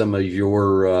had some of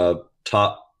your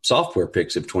top software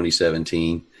picks of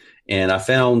 2017. And I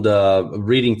found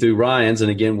reading through Ryan's,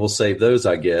 and again, we'll save those,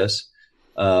 I guess.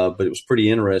 But it was pretty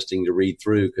interesting to read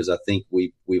through because I think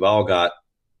we've all got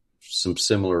some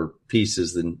similar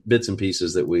pieces and bits and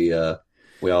pieces that we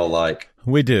all like.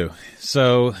 We do.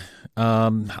 So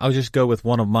I'll just go with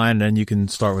one of mine, and then you can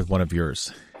start with one of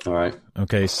yours. All right.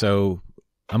 Okay, so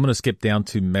I'm going to skip down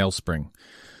to MailSpring.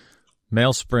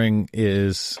 MailSpring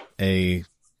is a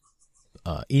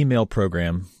email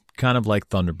program, kind of like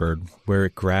Thunderbird, where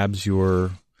it grabs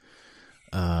your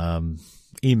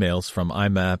emails from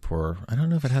IMAP, or I don't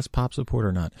know if it has POP support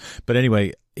or not. But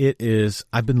anyway,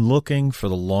 I've been looking for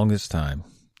the longest time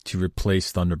to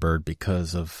replace Thunderbird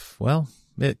because of, well,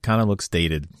 it kind of looks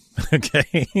dated.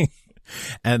 Okay.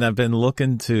 And I've been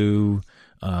looking to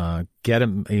get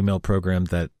an email program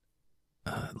that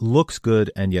looks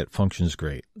good and yet functions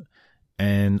great.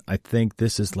 And I think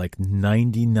this is like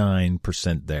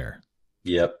 99% there.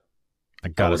 Yep. I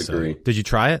gotta say. Agree. Did you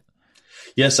try it?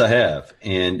 Yes, I have.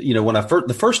 And, when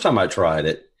the first time I tried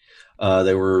it,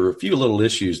 there were a few little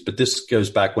issues, but this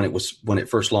goes back when it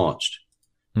first launched.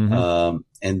 Mm-hmm.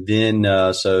 And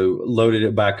then, so loaded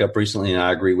it back up recently. And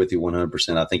I agree with you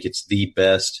 100%. I think it's the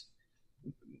best,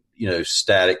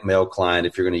 static mail client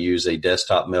if you're going to use a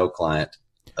desktop mail client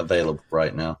available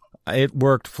right now. It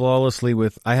worked flawlessly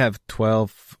I have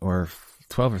 12 or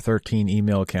 13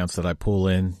 email accounts that I pull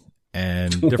in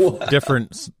and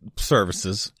different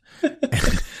services.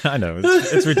 I know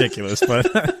it's ridiculous,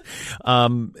 but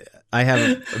I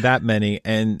have that many,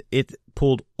 and it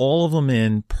pulled all of them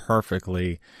in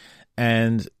perfectly,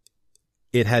 and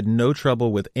it had no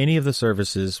trouble with any of the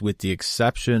services with the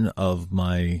exception of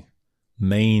my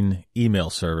main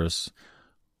email service,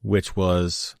 which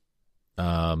was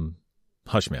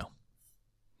Hushmail.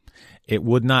 It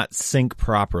would not sync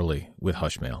properly with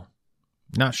Hushmail.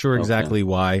 Not sure exactly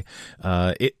why.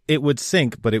 It would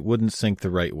sync, but it wouldn't sync the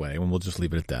right way, and we'll just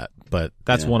leave it at that. But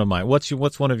that's one of mine.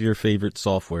 What's one of your favorite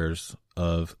softwares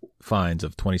of finds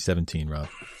of 2017, Rob?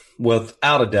 Well,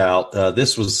 without a doubt,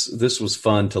 this was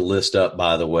fun to list up.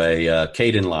 By the way,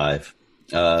 Kdenlive.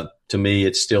 To me,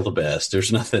 it's still the best.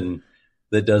 There's nothing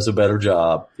that does a better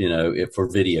job, for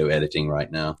video editing right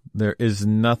now. There is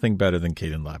nothing better than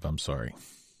Kdenlive. I'm sorry.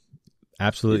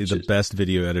 Absolutely the best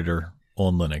video editor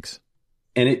on Linux.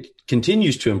 And it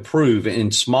continues to improve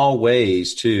in small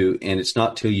ways, too. And it's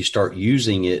not till you start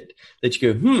using it that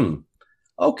you go,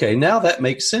 okay, now that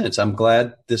makes sense. I'm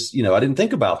glad this, I didn't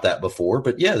think about that before.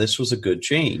 But, yeah, this was a good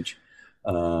change.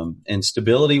 And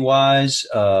stability-wise,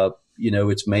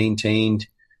 it's maintained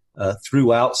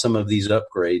throughout some of these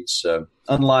upgrades.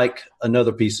 Unlike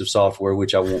another piece of software,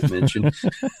 which I won't mention.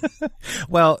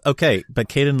 Well, okay, but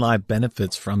Kdenlive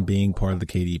benefits from being part of the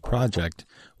KDE project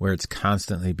where it's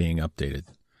constantly being updated.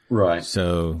 Right.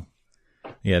 So,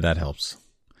 yeah, that helps.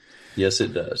 Yes,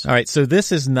 it does. All right, so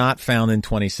this is not found in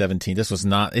 2017. This was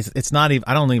not, it's not even,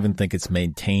 I don't even think it's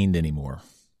maintained anymore.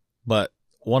 But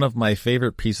one of my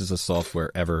favorite pieces of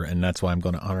software ever, and that's why I'm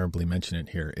going to honorably mention it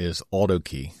here, is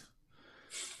AutoKey.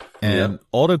 And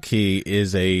AutoKey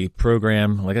is a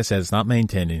program, like I said, it's not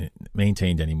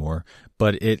maintained anymore,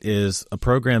 but it is a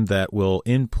program that will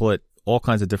input all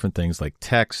kinds of different things like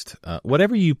text.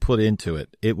 Whatever you put into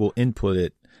it, it will input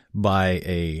it by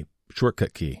a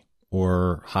shortcut key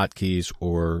or hotkeys,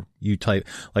 or you type.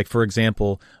 Like, for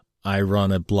example, I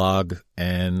run a blog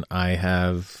and I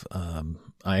have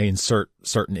I insert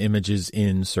certain images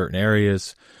in certain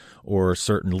areas, or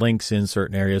certain links in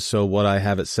certain areas. So what I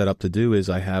have it set up to do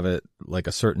is I have it like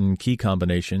a certain key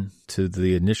combination to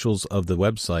the initials of the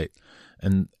website,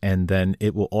 and then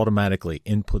it will automatically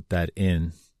input that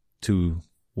in to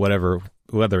whether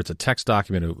it's a text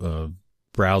document, a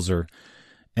browser,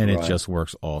 and it just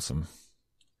works awesome.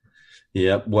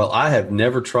 Yeah. Well, I have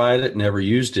never tried it, never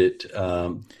used it,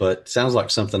 but sounds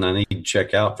like something I need to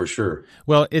check out for sure.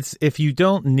 Well, if you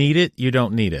don't need it, you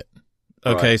don't need it.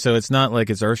 Okay, so it's not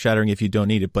like it's earth-shattering if you don't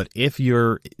need it, but if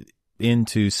you're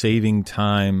into saving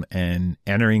time and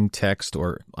entering text,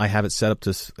 or I have it set up to,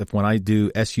 if when I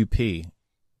do SUP,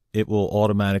 it will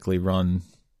automatically run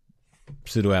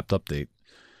sudo apt update.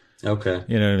 Okay.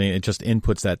 You know what I mean? It just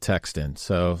inputs that text in.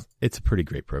 So it's a pretty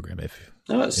great program. It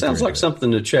sounds like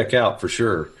something to check out for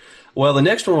sure. Well, the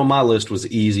next one on my list was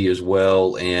easy as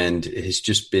well, and it's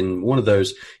just been one of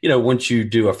those, once you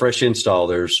do a fresh install,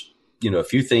 there's a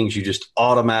few things you just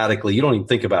automatically, you don't even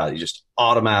think about it. You just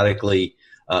automatically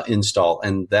install.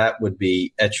 And that would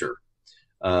be Etcher.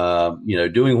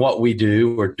 Doing what we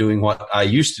do, or doing what I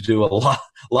used to do a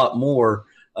lot more,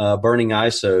 burning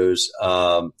ISOs.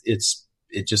 It's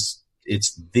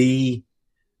the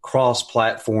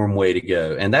cross-platform way to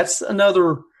go. And that's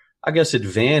another, I guess,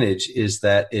 advantage is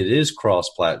that it is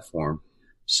cross-platform.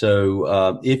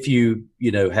 So if you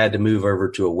had to move over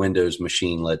to a Windows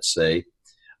machine, let's say,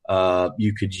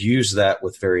 you could use that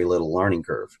with very little learning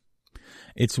curve.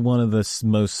 It's one of the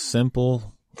most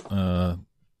simple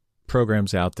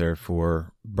programs out there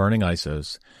for burning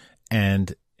ISOs,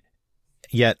 and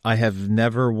yet I have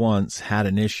never once had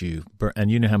an issue. And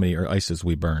you know how many ISOs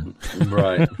we burn.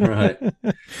 Right.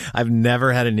 I've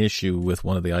never had an issue with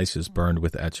one of the ISOs burned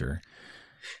with Etcher.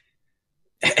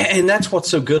 And that's what's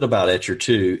so good about Etcher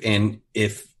too. And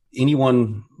if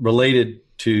anyone related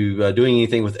to doing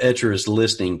anything with Etcher is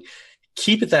listening,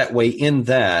 keep it that way, in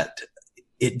that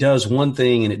it does one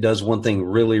thing and it does one thing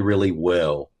really, really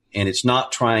well. And it's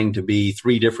not trying to be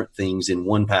three different things in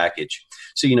one package.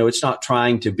 So, it's not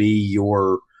trying to be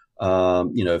your,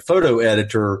 photo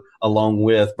editor along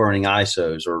with burning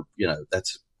ISOs, or,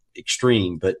 that's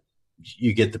extreme, but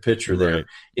you get the picture there. Right.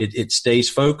 It stays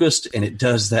focused, and it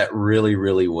does that really,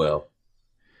 really well.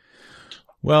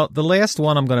 Well, the last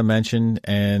one I'm going to mention,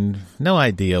 and no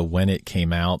idea when it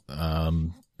came out.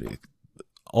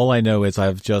 All I know is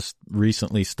I've just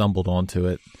recently stumbled onto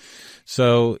it.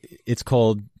 So it's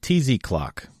called TZ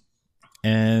Clock.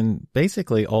 And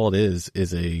basically all it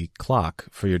is a clock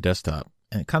for your desktop,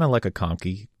 and kind of like a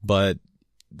Conky, but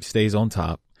stays on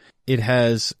top. It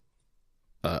has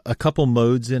a couple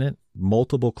modes in it,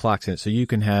 multiple clocks in it. So you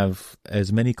can have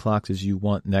as many clocks as you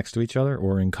want next to each other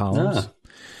or in columns.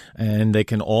 And they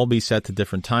can all be set to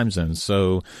different time zones.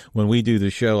 So when we do the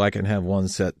show, I can have one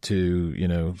set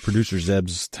to, producer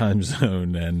Zeb's time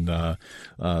zone and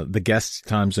the guest's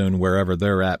time zone, wherever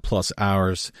they're at, plus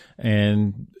ours.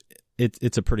 And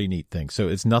it's a pretty neat thing. So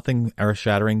it's nothing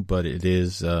earth-shattering, but it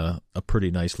is a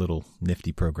pretty nice little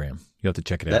nifty program. You have to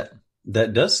check it out.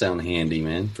 That does sound handy,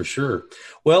 man, for sure.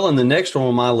 Well, and the next one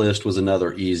on my list was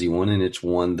another easy one, and it's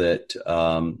one that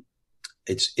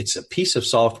it's a piece of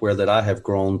software that I have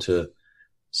grown to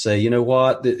say, you know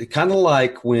what, kind of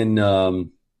like when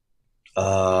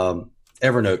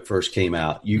Evernote first came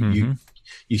out. You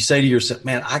say to yourself,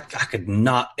 man, I could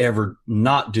not ever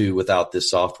not do without this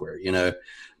software,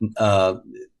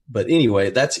 But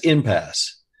anyway, that's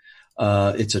Enpass.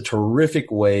 It's a terrific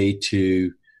way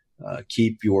to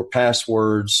keep your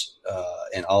passwords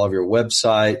and all of your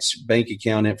websites, bank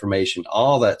account information,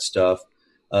 all that stuff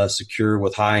secure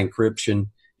with high encryption.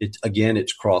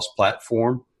 It's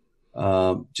cross-platform.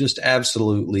 Just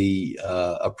absolutely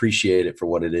appreciate it for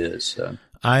what it is.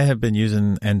 I have been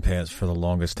using Enpass for the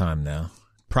longest time now,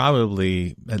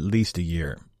 probably at least a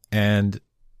year. And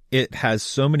it has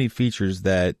so many features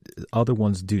that other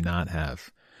ones do not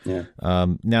have. Yeah.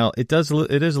 Now it is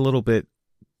a little bit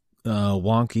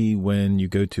wonky when you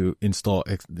go to install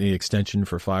the extension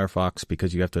for Firefox,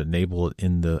 because you have to enable it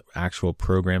in the actual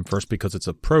program first, because it's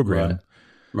a program,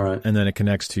 right? And then it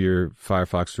connects to your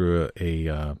Firefox through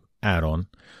a add-on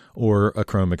or a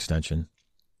Chrome extension.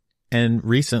 And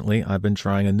recently, I've been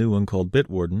trying a new one called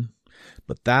Bitwarden,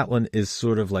 but that one is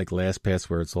sort of like LastPass,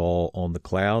 where it's all on the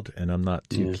cloud, and I'm not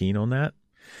too keen on that.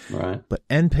 Right. But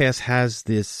Enpass has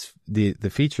the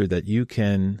feature that you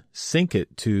can sync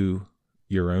it to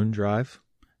your own drive.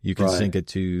 You can sync it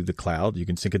to the cloud. You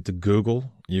can sync it to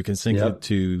Google. You can sync it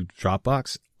to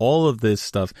Dropbox. All of this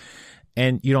stuff.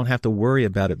 And you don't have to worry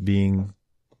about it being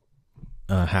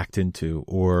hacked into,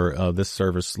 or this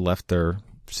service left their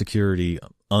security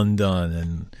undone.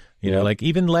 And, like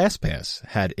even LastPass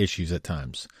had issues at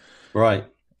times. Right.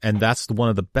 And that's one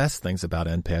of the best things about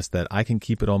Enpass, that I can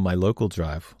keep it on my local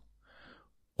drive,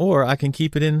 or I can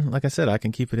keep it in, like I said, I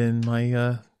can keep it in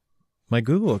my my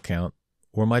Google account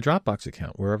or my Dropbox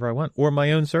account, wherever I want, or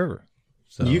my own server.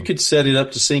 So you could set it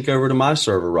up to sync over to my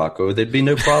server, Rocco. There'd be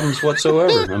no problems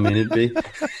whatsoever. I mean, it'd be.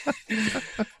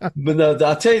 But no,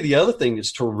 I'll tell you, the other thing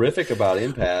that's terrific about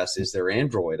Enpass is their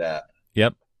Android app.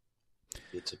 Yep.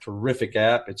 It's a terrific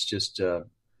app. It's just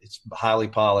it's highly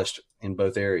polished in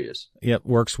both areas. Yep,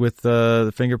 works with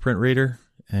the fingerprint reader,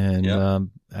 and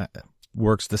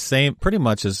works the same, pretty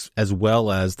much as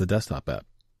well as the desktop app.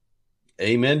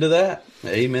 Amen to that.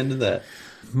 Amen to that.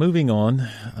 Moving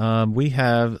on, we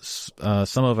have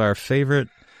some of our favorite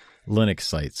Linux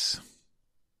sites.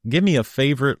 Give me a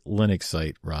favorite Linux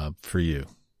site, Rob, for you.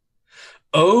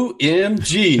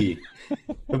 OMG.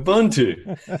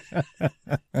 Ubuntu.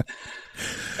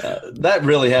 That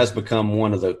really has become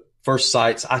one of the first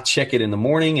sites. I check it in the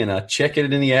morning and I check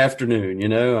it in the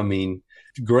afternoon. I mean,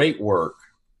 great work.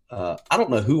 I don't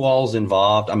know who all's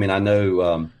involved. I mean, I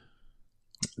know,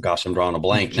 gosh, I'm drawing a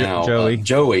blank now.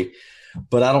 Joey,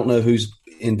 but I don't know who's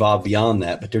involved beyond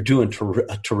that, but they're doing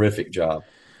a terrific job.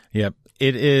 Yep.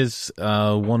 It is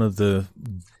one of the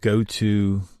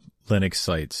go-to Linux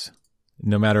sites.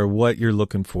 No matter what you're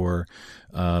looking for,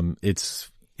 it's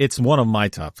one of my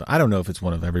top. I don't know if it's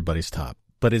one of everybody's top,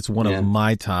 but it's one of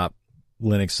my top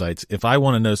Linux sites. If I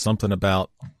want to know something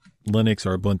about Linux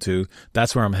or Ubuntu,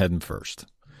 that's where I'm heading first.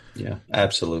 Yeah,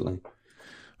 absolutely.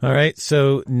 All right.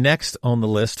 So next on the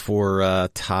list for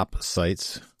top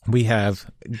sites, we have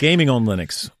Gaming on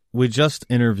Linux. We just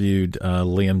interviewed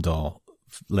Liam Dahl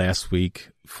last week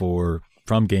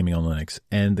from Gaming on Linux,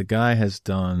 and the guy has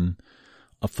done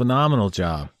a phenomenal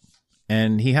job.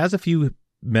 And he has a few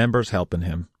members helping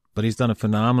him, but he's done a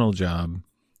phenomenal job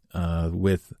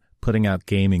with putting out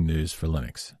gaming news for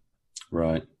Linux.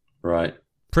 Right.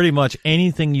 Pretty much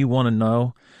anything you want to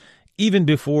know, even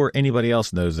before anybody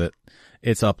else knows it,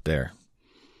 it's up there.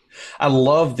 I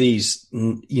love these,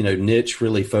 niche,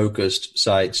 really focused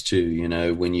sites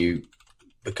too,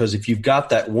 because if you've got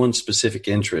that one specific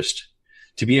interest,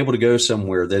 to be able to go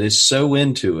somewhere that is so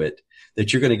into it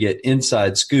that you're going to get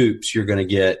inside scoops, you're going to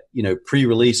get,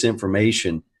 pre-release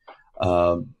information.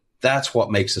 That's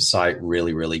what makes a site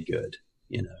really, really good,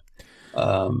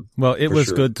 Well, it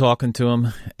was good talking to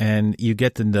him, and you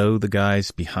get to know the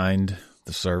guys behind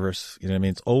the service. You know what I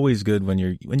mean? It's always good when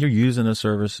you're using a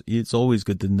service. It's always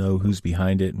good to know who's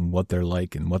behind it and what they're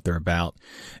like and what they're about.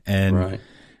 And,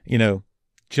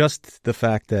 just the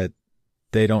fact that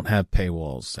they don't have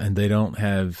paywalls and they don't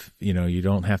have, you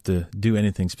don't have to do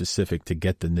anything specific to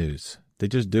get the news. They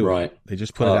just do it. They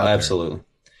just put it out absolutely.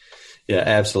 There. Yeah,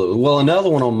 absolutely. Well, another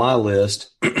one on my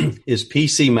list is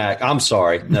PC Mac. I'm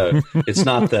sorry. No, it's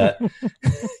not that.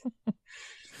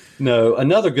 No,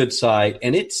 another good site,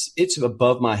 and it's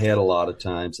above my head a lot of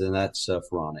times, and that's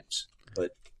Phoronix.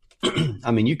 But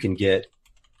I mean, you can get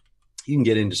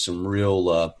into some real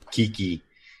geeky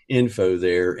info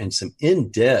there and some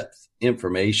in-depth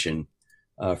information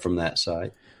from that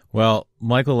site. Well,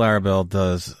 Michael Larabelle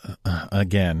does,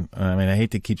 again, I mean, I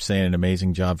hate to keep saying an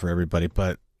amazing job for everybody,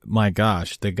 but my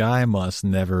gosh, the guy must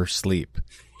never sleep.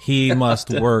 He must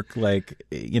work like,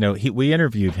 we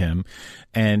interviewed him,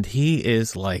 and he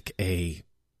is like a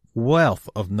wealth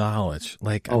of knowledge.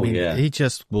 Like, he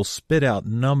just will spit out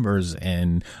numbers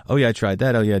and, I tried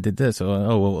that. I did this.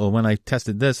 Well, when I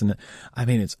tested this. And I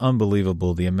mean, it's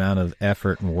unbelievable the amount of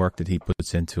effort and work that he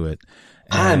puts into it.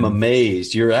 And I'm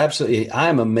amazed.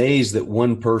 I'm amazed that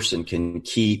one person can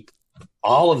keep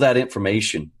all of that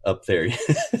information up there.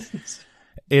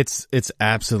 It's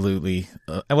absolutely,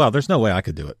 there's no way I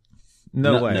could do it.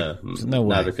 No way. No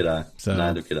way. Neither could I.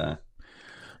 Neither could I.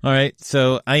 All right.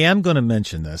 So I am going to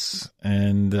mention this,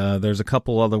 and there's a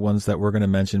couple other ones that we're going to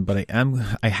mention, but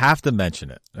I have to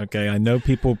mention it. Okay. I know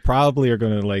people probably are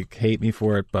going to hate me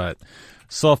for it, but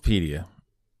Softpedia.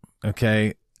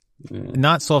 Okay.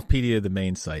 Not Softpedia, the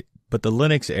main site, but the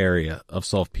Linux area of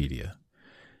Softpedia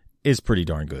is pretty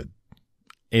darn good.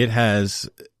 It has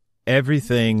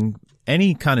everything,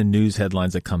 any kind of news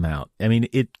headlines that come out. I mean,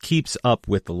 it keeps up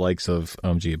with the likes of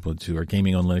Ubuntu or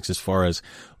Gaming on Linux as far as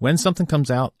when something comes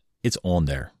out, it's on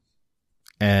there.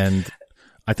 And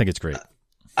I think it's great.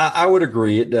 I would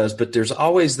agree it does, but there's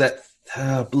always that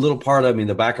little part of me in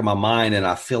the back of my mind, and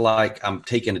I feel like I'm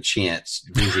taking a chance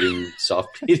visiting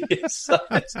Softpedia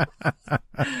sites.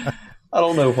 I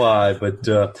don't know why, but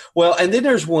and then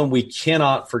there's one we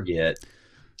cannot forget,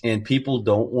 and people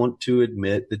don't want to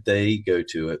admit that they go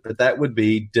to it, but that would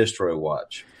be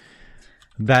DistroWatch.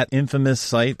 That infamous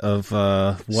site of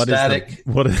what static,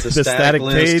 is the static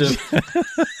page?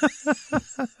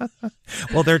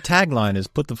 Well, their tagline is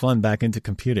 "Put the fun back into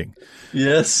computing."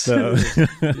 Yes, so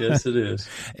yes, it is.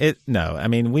 No, I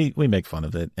mean we make fun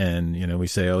of it, and we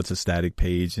say, "Oh, it's a static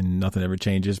page and nothing ever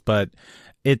changes," but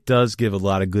it does give a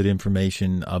lot of good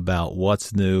information about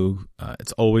what's new.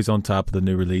 It's always on top of the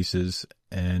new releases,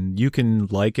 and you can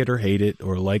like it or hate it,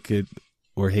 or like it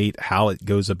or hate how it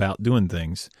goes about doing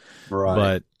things. Right.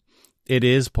 But it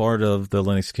is part of the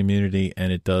Linux community,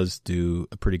 and it does do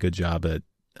a pretty good job at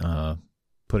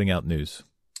putting out news.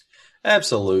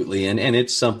 Absolutely. And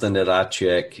it's something that I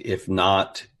check, if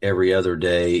not every other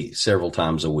day, several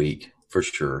times a week, for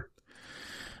sure.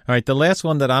 All right. The last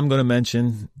one that I'm going to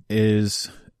mention is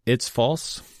It's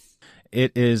False.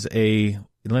 It is a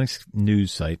Linux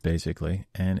news site, basically,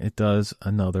 and it does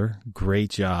another great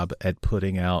job at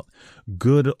putting out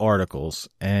good articles.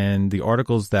 And the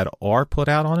articles that are put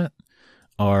out on it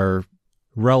are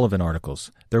relevant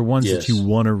articles. They're ones that you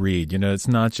want to read. It's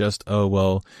not just,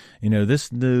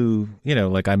 this new,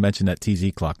 like I mentioned that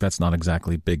TZ clock, that's not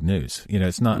exactly big news.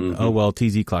 It's not,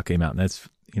 TZ clock came out and that's,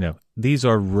 these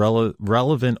are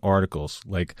relevant articles.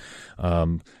 Like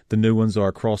the new ones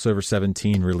are Crossover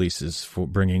 17 releases for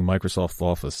bringing Microsoft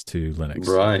Office to Linux.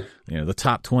 Right. The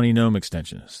top 20 GNOME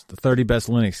extensions, the 30 best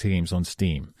Linux games on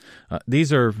Steam.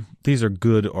 These are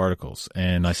good articles,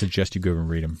 and I suggest you go and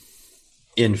read them.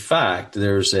 In fact,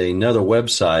 there's another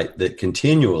website that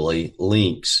continually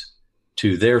links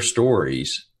to their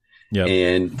stories. Yep.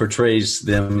 And portrays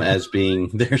them as being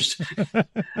theirs.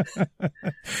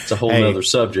 It's a whole other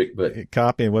subject, but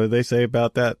copy. What did they say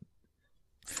about that?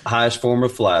 Highest form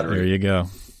of flattery. There you go.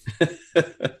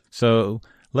 So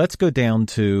let's go down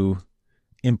to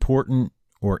important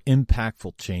or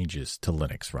impactful changes to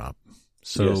Linux, Rob.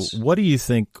 So yes. What do you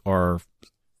think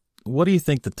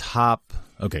the top?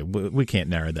 Okay, we can't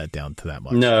narrow that down to that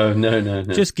much. No.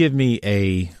 Just give me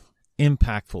a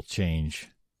impactful change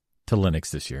to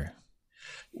Linux this year.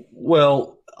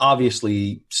 Well,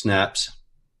 obviously, snaps.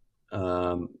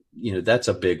 That's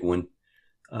a big one.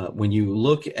 When you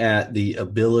look at the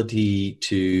ability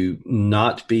to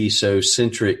not be so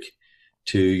centric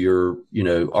to your,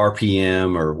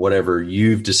 RPM or whatever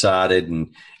you've decided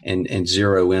and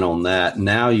zero in on that,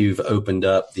 now you've opened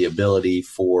up the ability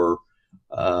for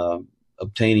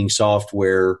obtaining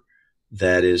software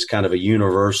that is kind of a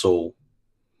universal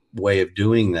way of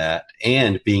doing that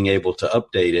and being able to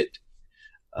update it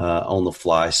on the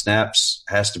fly. Snaps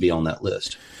has to be on that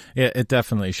list. Yeah, it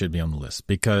definitely should be on the list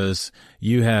because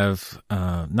you have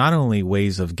not only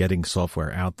ways of getting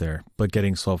software out there, but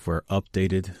getting software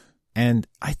updated. And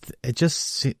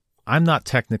I'm not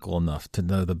technical enough to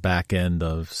know the back end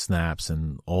of snaps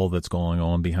and all that's going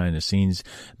on behind the scenes,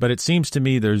 but it seems to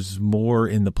me there's more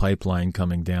in the pipeline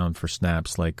coming down for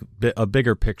snaps, like a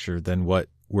bigger picture than what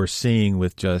we're seeing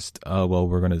with just,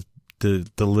 we're going to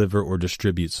deliver or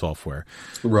distribute software.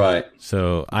 Right.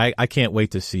 So I can't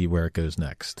wait to see where it goes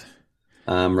next.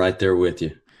 I'm right there with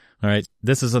you. All right.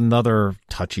 This is another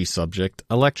touchy subject,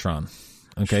 Electron.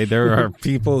 Okay. There are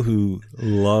people who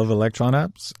love Electron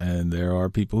apps and there are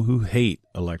people who hate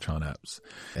Electron apps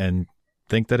and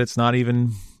think that it's not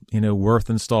even,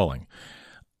 worth installing.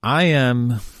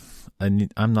 I'm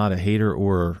not a hater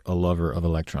or a lover of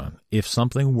Electron. If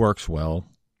something works well,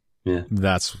 yeah,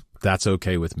 that's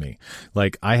okay with me.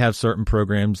 Like I have certain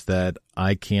programs that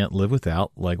I can't live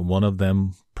without. Like one of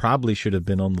them probably should have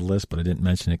been on the list, but I didn't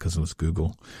mention it because it was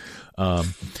Google.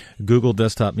 Google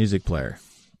Desktop Music Player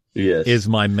is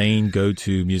my main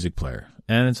go-to music player,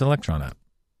 and it's an Electron app.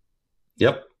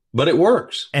 Yep, but it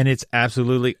works. And it's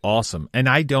absolutely awesome. And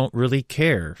I don't really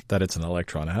care that it's an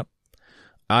Electron app.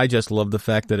 I just love the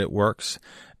fact that it works,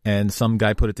 and some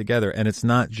guy put it together. And it's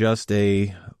not just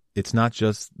the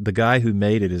guy who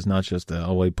made it is not just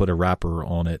he put a wrapper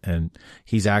on it, and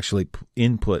he's actually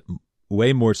input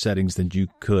way more settings than you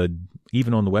could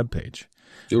even on the web page.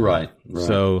 You're right.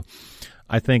 So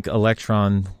I think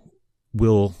Electron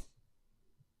will,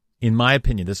 in my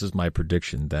opinion, this is my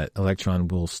prediction, that Electron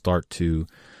will start to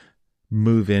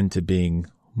move into being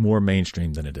more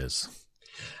mainstream than it is.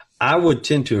 I would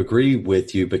tend to agree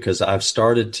with you because I've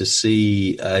started to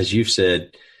see, as you've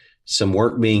said, some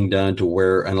work being done to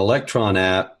where an Electron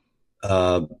app,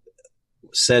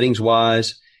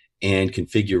 settings-wise and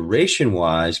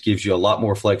configuration-wise, gives you a lot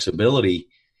more flexibility.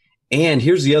 And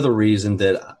here's the other reason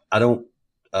that I don't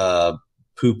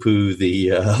poo-poo the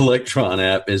Electron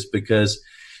app is because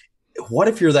what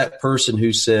if you're that person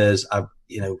who says, I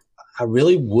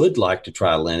really would like to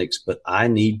try Linux, but I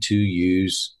need to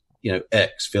use,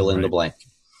 X, fill in the blank.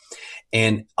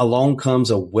 And along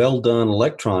comes a well-done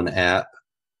Electron app.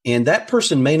 And that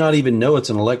person may not even know it's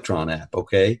an Electron app,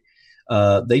 okay?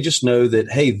 They just know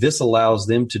that, hey, this allows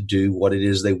them to do what it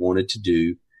is they wanted to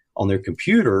do on their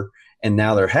computer, and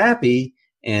now they're happy,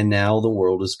 and now the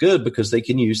world is good because they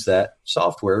can use that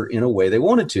software in a way they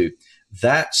wanted to.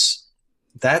 That's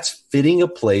fitting a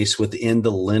place within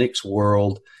the Linux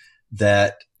world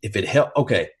that if it helps,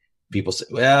 okay, people say,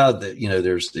 well,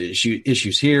 there's the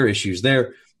issues here, issues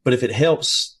there, but if it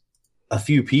helps a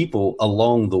few people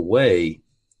along the way,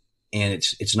 and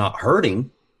it's not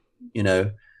hurting, and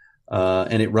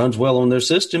it runs well on their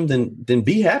system, then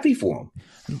be happy for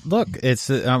them. Look, it's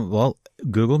Google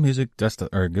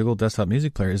Google Desktop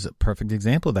Music Player is a perfect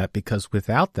example of that because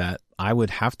without that, I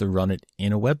would have to run it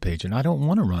in a web page, and I don't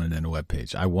want to run it in a web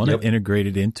page. I want to integrate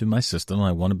it into my system.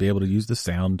 I want to be able to use the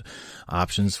sound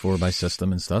options for my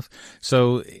system and stuff.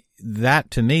 So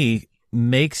that to me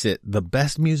makes it the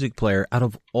best music player out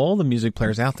of all the music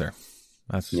players out there.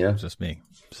 That's just me.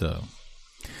 So,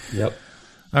 yep.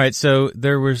 All right. So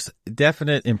there was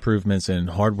definite improvements in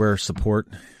hardware support.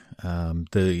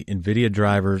 The NVIDIA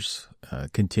drivers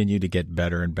continue to get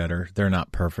better and better. They're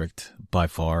not perfect by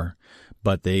far,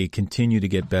 but they continue to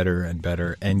get better and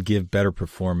better and give better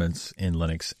performance in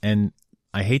Linux. And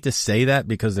I hate to say that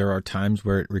because there are times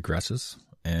where it regresses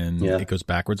and it goes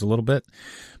backwards a little bit.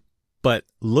 But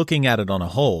looking at it on a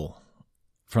whole,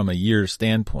 from a year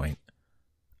standpoint,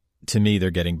 to me,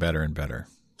 they're getting better and better.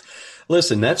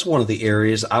 Listen, that's one of the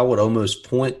areas I would almost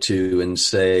point to and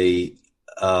say,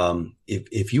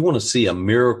 if you want to see a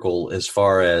miracle as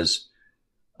far as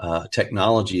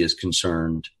technology is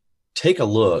concerned, take a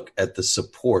look at the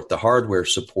support, the hardware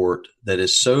support that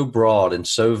is so broad and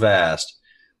so vast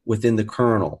within the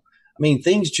kernel. I mean,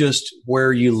 things just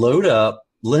where you load up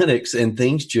Linux and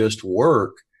things just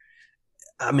work.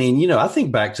 I mean, I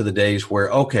think back to the days where,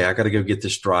 okay, I got to go get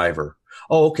this driver.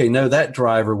 Oh, okay, no, that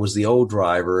driver was the old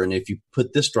driver. And if you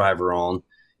put this driver on,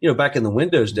 back in the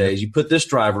Windows days, you put this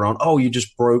driver on, oh, you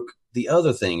just broke the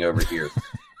other thing over here.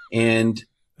 And,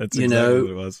 that's exactly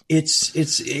what it was.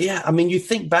 It's I mean, you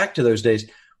think back to those days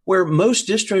where most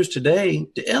distros today,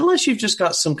 unless you've just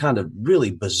got some kind of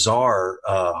really bizarre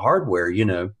hardware,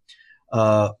 you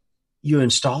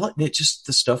install it and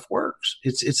the stuff works.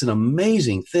 It's an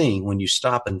amazing thing when you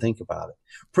stop and think about it.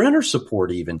 Printer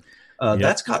support even.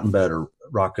 That's gotten better,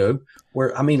 Rocco,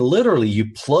 where, I mean, literally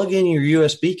you plug in your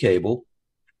USB cable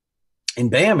and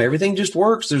bam, everything just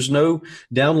works. There's no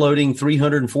downloading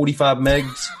 345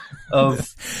 megs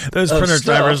of those printer stuff.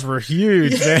 drivers were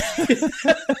huge, man.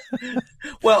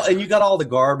 Well, and you got all the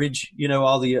garbage,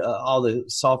 all the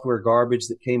software garbage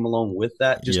that came along with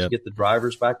that just to get the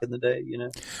drivers back in the day,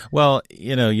 Well,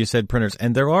 you said printers,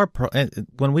 and there are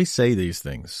when we say these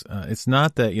things, it's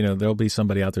not that, there'll be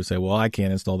somebody out there say, well, I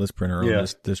can't install this printer on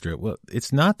this distro. Well,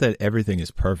 it's not that everything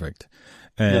is perfect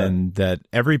and that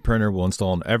every printer will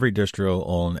install on every distro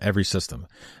on every system.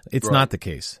 It's not the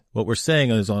case. What we're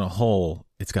saying is, on a whole,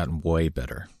 it's gotten way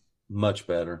better. Much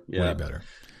better. Yeah. Way better.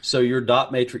 So your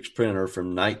dot matrix printer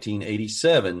from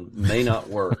 1987 may not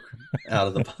work out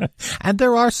of the box. And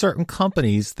there are certain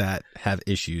companies that have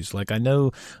issues. Like, I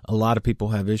know a lot of people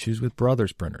have issues with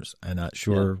Brothers printers. I'm not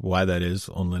sure why that is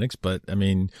on Linux, but I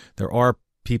mean, there are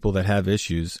people that have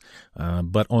issues,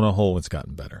 but on a whole, it's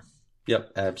gotten better.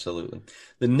 Yep, absolutely.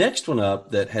 The next one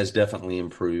up that has definitely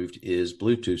improved is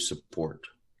Bluetooth support.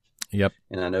 Yep.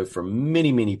 And I know for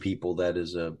many, many people that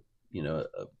is a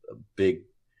big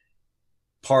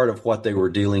part of what they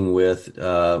were dealing with,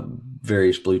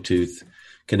 various Bluetooth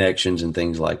connections and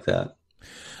things like that.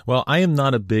 Well, I am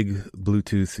not a big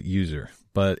Bluetooth user,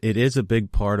 but it is a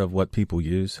big part of what people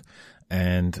use.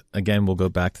 And again, we'll go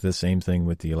back to the same thing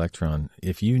with the Electron.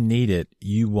 If you need it,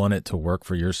 you want it to work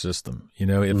for your system.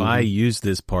 If I use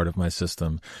this part of my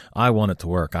system, I want it to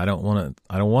work. I don't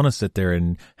want to sit there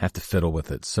and have to fiddle with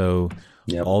it. So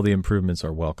all the improvements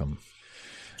are welcome.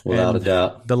 Without a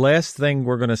doubt. The last thing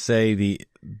we're going to say, the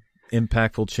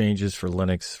impactful changes for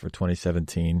Linux for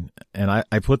 2017, and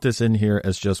I put this in here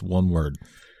as just one word: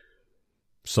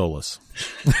 Solus.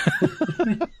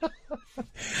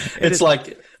 It's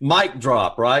like mic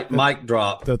drop, right? Mic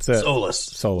drop. That's it.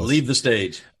 Solus. Leave the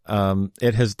stage.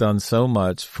 It has done so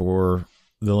much for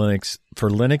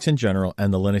Linux in general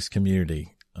and the Linux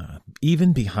community.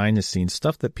 Even behind the scenes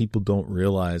stuff that people don't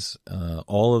realize,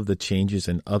 all of the changes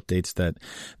and updates that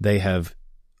they have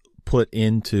put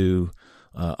into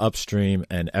upstream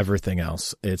and everything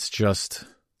else. It's just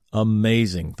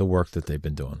amazing, the work that they've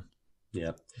been doing.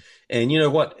 Yeah. And you know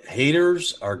what?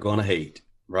 Haters are going to hate,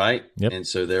 right? Yep. And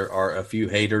so there are a few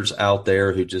haters out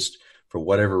there who just, for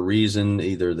whatever reason,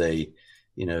 either they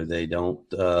don't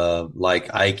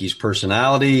like Ike's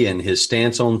personality and his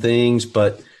stance on things,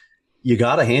 but you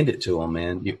got to hand it to them,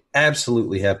 man. You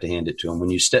absolutely have to hand it to them. When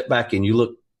you step back and you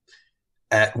look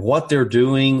at what they're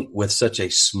doing with such a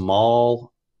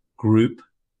small group,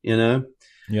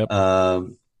 Yep.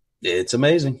 It's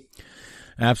amazing.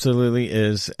 Absolutely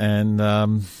is.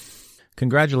 And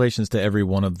congratulations to every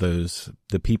one of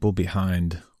the people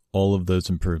behind all of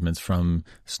those improvements, from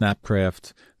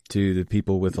Snapcraft to the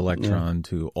people with Electron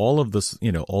to all of this,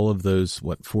 all of those,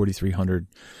 4,300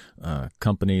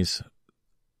 companies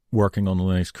working on the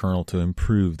Linux kernel to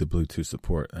improve the Bluetooth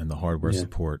support and the hardware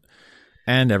support,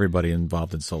 and everybody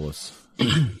involved in Solus.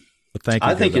 But thank you.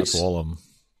 I think it's to all of them.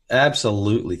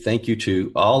 Absolutely. Thank you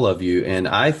to all of you. And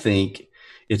I think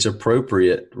it's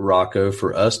appropriate, Rocco,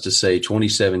 for us to say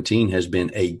 2017 has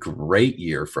been a great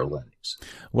year for Linux.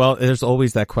 Well, there's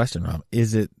always that question, Rob.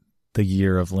 Is it the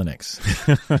year of Linux?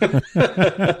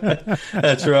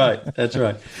 That's right. That's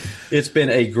right. It's been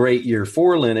a great year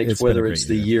for Linux, whether it's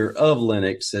the year of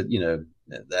Linux.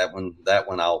 That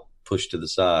one I'll push to the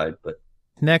side. But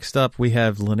next up, we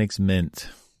have Linux Mint.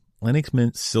 Linux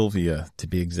Mint Sylvia, to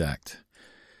be exact.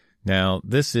 Now,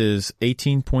 this is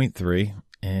 18.3.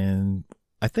 and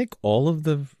I think all of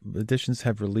the editions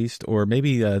have released, or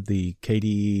maybe the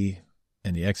KDE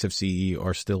and the XFCE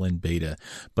are still in beta,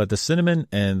 but the Cinnamon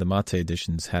and the Mate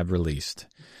editions have released,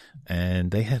 and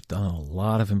they have done a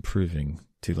lot of improving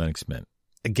to Linux Mint.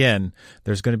 Again,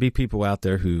 there's going to be people out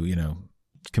there who,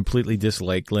 completely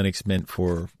dislike Linux Mint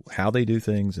for how they do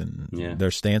things and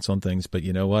their stance on things, but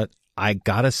you know what? I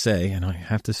gotta say, and I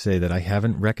have to say that I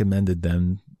haven't recommended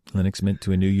Linux Mint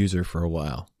to a new user for a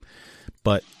while.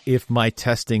 But if my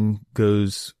testing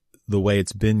goes the way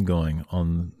it's been going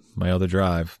on my other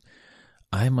drive,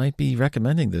 I might be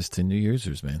recommending this to new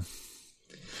users, man.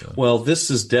 So. Well,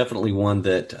 this is definitely one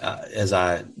that as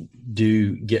I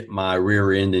do get my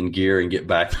rear end in gear and get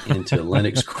back into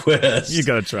Linux Quest, you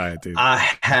got to try it, dude. I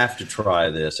have to try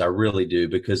this. I really do,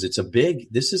 because this is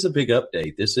a big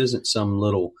update. This isn't some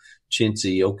little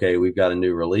chintzy, okay, we've got a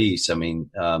new release. I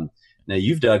mean, now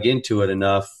you've dug into it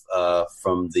enough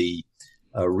from the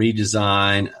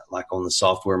redesign, like on the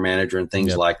software manager and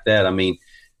things like that. I mean,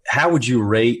 how would you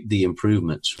rate the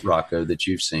improvements, Rocco, that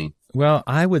you've seen? Well,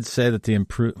 I would say that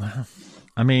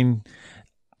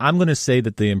I'm going to say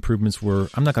that the improvements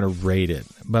I'm not going to rate it,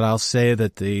 but I'll say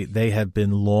that they have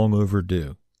been long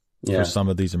overdue for some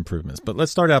of these improvements. But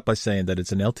let's start out by saying that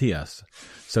it's an LTS,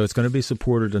 so it's going to be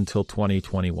supported until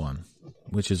 2021,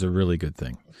 which is a really good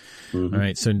thing. Mm-hmm. All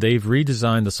right, so they've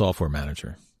redesigned the software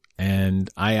manager. And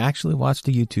I actually watched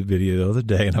a YouTube video the other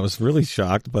day, and I was really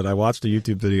shocked, but I watched a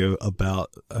YouTube video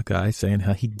about a guy saying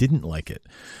how he didn't like it,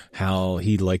 how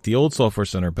he liked the old Software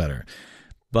Center better.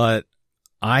 But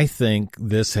I think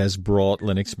this has brought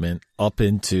Linux Mint up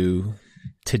into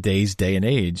today's day and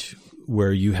age,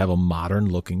 where you have a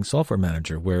modern-looking software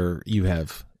manager, where you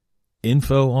have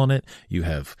info on it, you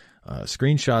have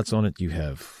screenshots on it, you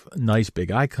have nice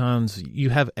big icons, you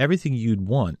have everything you'd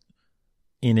want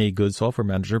in a good software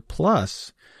manager,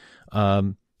 plus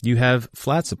you have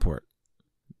flat support.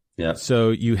 Yeah.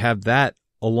 So you have that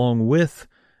along with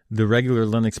the regular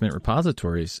Linux Mint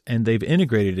repositories, and they've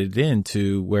integrated it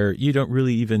into where you don't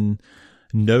really even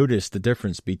notice the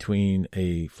difference between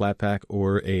a Flatpak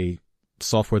or a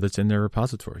software that's in their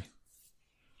repository.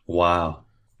 Wow.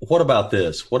 What about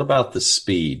this? What about the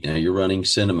speed? Now, you're running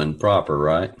Cinnamon proper,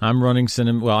 right? I'm running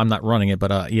Cinnamon. Well, I'm not running it,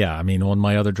 but on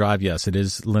my other drive, yes, it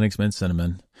is Linux Mint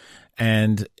Cinnamon.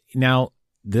 And now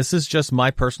this is just my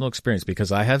personal experience,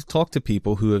 because I have talked to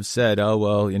people who have said, oh,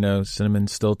 well,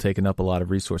 Cinnamon's still taking up a lot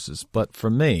of resources. But for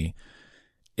me,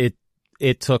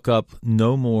 it took up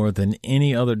no more than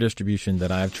any other distribution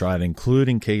that I've tried,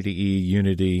 including KDE,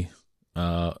 Unity,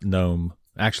 GNOME,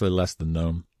 actually less than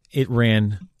GNOME. It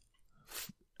ran...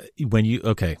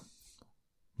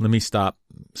 let me step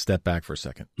back for a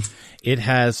second. It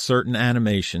has certain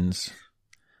animations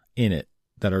in it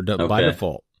that are done by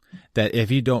default, that if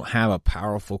you don't have a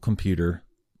powerful computer,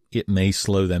 it may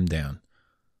slow them down.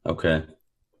 Okay.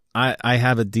 I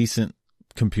have a decent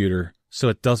computer, so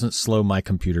it doesn't slow my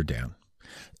computer down.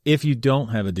 If you don't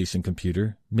have a decent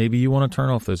computer, maybe you want to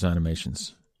turn off those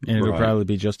animations, and it'll probably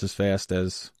be just as fast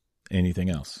as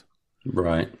anything else.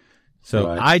 Right.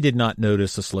 So I did not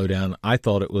notice a slowdown. I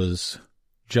thought it was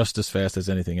just as fast as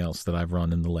anything else that I've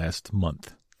run in the last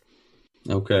month.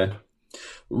 Okay.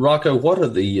 Rocco, what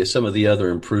are some of the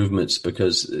other improvements?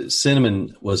 Because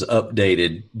Cinnamon was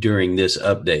updated during this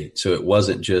update, so it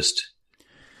wasn't just,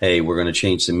 hey, we're going to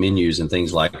change some menus and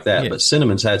things like that. Yeah. But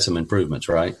Cinnamon's had some improvements,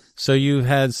 right? So you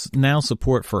had now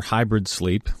support for hybrid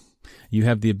sleep. You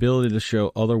have the ability to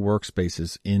show other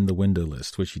workspaces in the window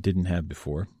list, which you didn't have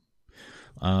before.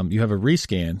 You have a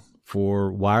rescan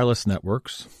for wireless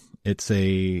networks. It's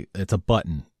a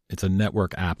button. It's a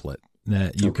network applet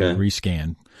that you can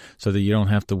rescan, so that you don't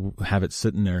have to have it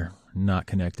sitting there not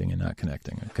connecting.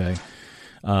 Okay.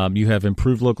 You have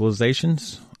improved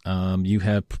localizations.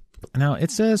 Now it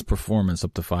says performance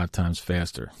up to 5 times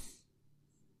faster.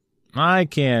 I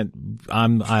can't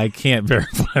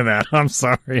verify that. I'm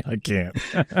sorry, I can't.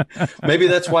 Maybe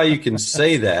that's why you can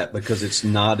say that, because it's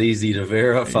not easy to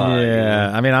verify. Yeah,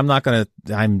 I mean, I'm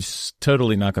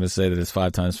totally not going to say that it's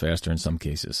 5 times faster in some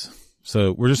cases.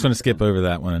 So we're just going to skip over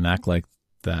that one and act like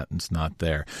that it's not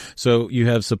there. So you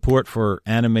have support for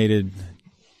animated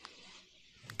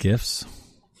GIFs.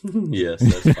 Yes,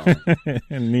 that's fine.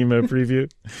 Nemo preview.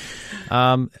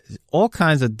 All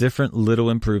kinds of different little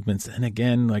improvements. And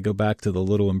again, I go back to the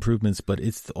little improvements, but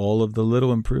it's all of the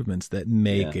little improvements that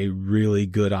make a really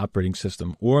good operating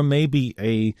system, or maybe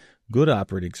a good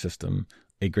operating system,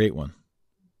 a great one.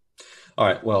 All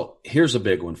right. Well, here's a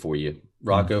big one for you,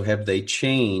 Rocco. Have they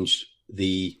changed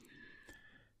the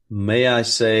May I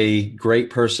say, great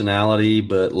personality,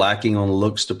 but lacking on the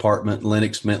looks department,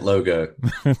 Linux Mint logo.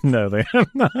 No, they have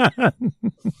not.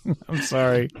 I'm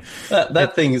sorry.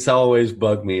 That thing has always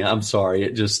bugged me. I'm sorry.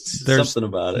 It just, something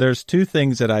about it. There's two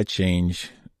things that I change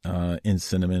in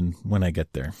Cinnamon when I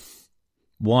get there.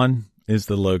 One is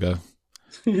the logo,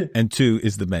 and two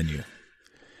is the menu.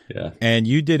 Yeah. And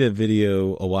you did a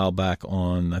video a while back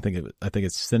on, I think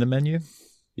it's Cinnamenu.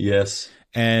 Yes.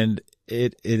 And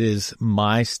it is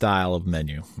my style of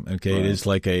menu. Okay. Right. It is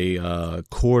like a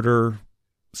quarter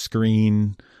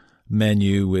screen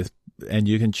menu and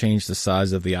you can change the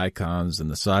size of the icons and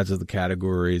the size of the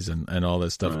categories and all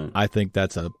this stuff. Right. I think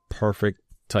that's a perfect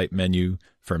type menu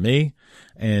for me.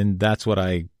 And that's what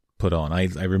I put on. I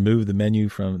removed the menu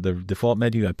from the default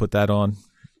menu. I put that on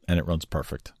and it runs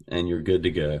perfect. And you're good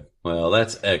to go. Well,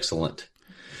 that's excellent.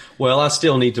 Well, I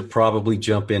still need to probably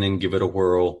jump in and give it a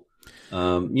whirl.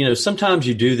 Sometimes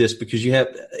you do this because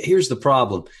here's the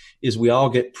problem is we all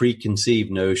get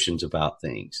preconceived notions about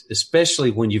things,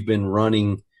 especially when you've been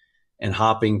running and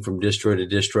hopping from distro to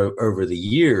distro over the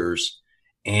years.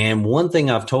 And one thing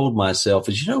I've told myself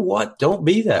is, you know what? Don't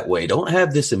be that way. Don't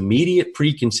have this immediate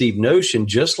preconceived notion,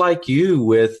 just like you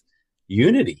with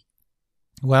Unity.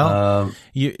 Well,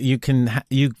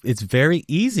 it's very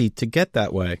easy to get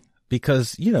that way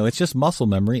because, it's just muscle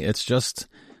memory. It's just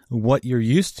what you're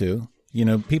used to.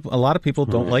 A lot of people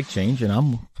don't like change, and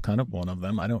I'm kind of one of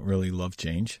them. I don't really love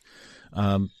change.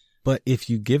 But if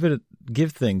you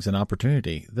give things an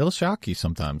opportunity, they'll shock you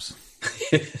sometimes.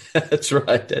 That's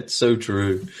right. That's so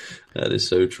true. That is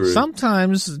so true.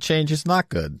 Sometimes change is not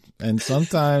good, and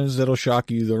sometimes it'll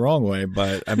shock you the wrong way.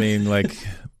 But I mean, like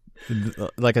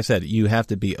I said, you have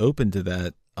to be open to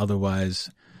that.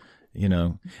 Otherwise,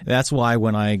 that's why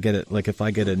when I get it, like if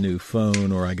I get a new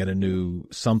phone or I get a new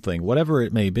something, whatever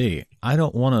it may be, I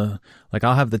don't want to,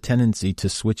 I'll have the tendency to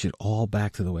switch it all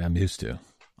back to the way I'm used to.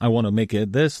 I want to make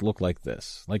this look like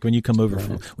this. Like when you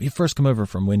first come over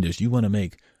from Windows, you want to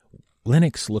make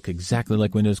Linux look exactly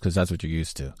like Windows because that's what you're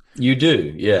used to. You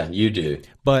do. Yeah, you do.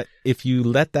 But if you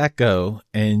let that go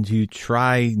and you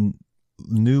try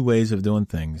new ways of doing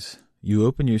things, you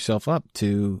open yourself up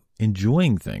to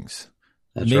enjoying things.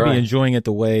 That's maybe right. Enjoying it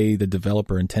the way the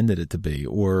developer intended it to be,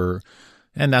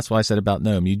 and that's why I said about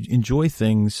GNOME. You enjoy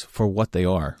things for what they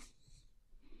are.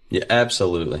 Yeah,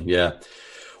 absolutely. Yeah.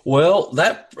 Well,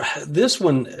 this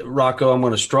one, Rocco, I'm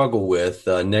going to struggle with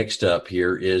next up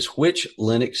here is which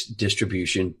Linux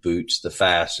distribution boots the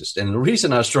fastest. And the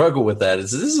reason I struggle with that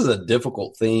is this is a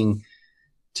difficult thing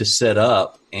to set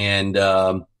up. And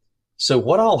so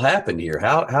what all happened here?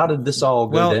 How did this all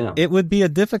go down? It would be a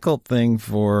difficult thing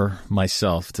for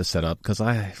myself to set up because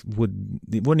I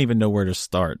wouldn't even know where to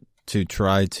start to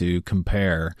try to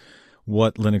compare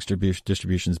what Linux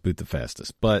distributions boot the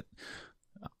fastest. But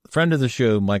friend of the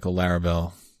show, Michael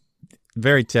Laravel,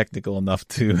 very technical enough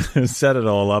to set it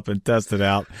all up and test it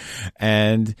out.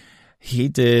 And he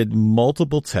did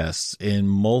multiple tests in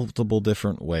multiple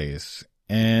different ways.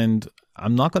 And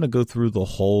I'm not going to go through the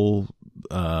whole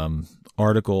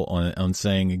article on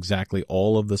saying exactly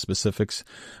all of the specifics,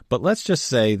 but let's just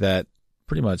say that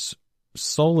pretty much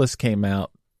Solus came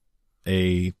out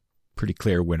a pretty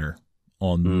clear winner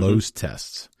on most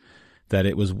tests. That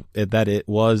it was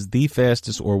the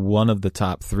fastest or one of the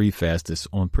top 3 fastest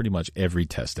on pretty much every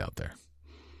test out there.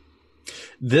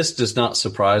 This does not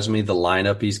surprise me. The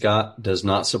lineup he's got does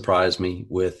not surprise me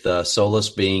with Solus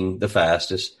being the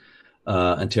fastest,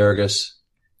 Antergos,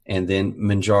 and then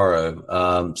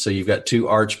Manjaro. So you've got 2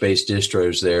 Arch-based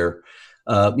distros there.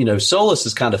 Solus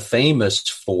is kind of famous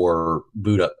for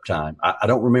boot up time. I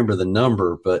don't remember the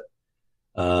number, but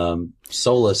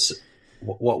Solus,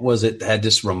 what was it? Had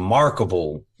this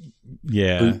remarkable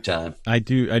boot time. I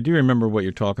do remember what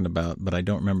you're talking about, but I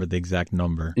don't remember the exact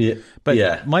number. Yeah. But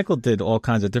yeah. Michael did all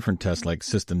kinds of different tests, like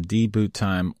System D boot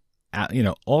time,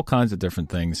 all kinds of different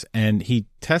things. And he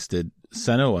tested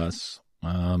CentOS,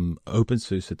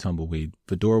 OpenSUSE Tumbleweed,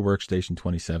 Fedora Workstation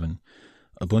 27,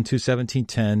 Ubuntu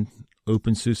 17.10,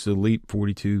 OpenSUSE Leap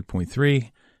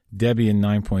 42.3, Debian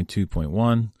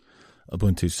 9.2.1,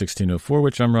 Ubuntu 16.04,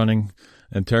 which I'm running,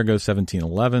 Antergos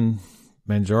 17.11,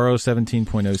 Manjaro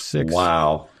 17.06.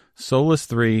 Wow. Solus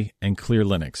 3, and Clear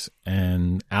Linux.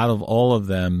 And out of all of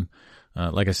them,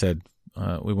 like I said,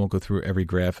 we won't go through every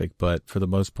graphic, but for the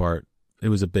most part, it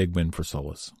was a big win for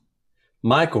Solus.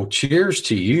 Michael, cheers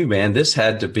to you, man. This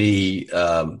had to be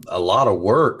a lot of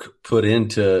work put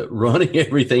into running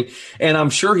everything. And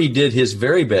I'm sure he did his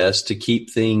very best to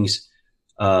keep things,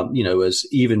 as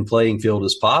even playing field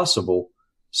as possible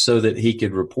so that he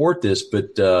could report this.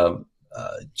 But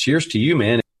cheers to you,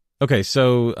 man. Okay,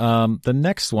 so the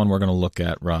next one we're going to look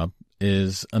at, Rob,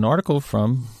 is an article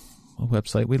from a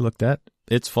website we looked at.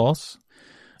 It's false.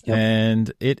 Yep.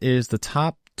 And it is the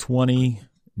top 20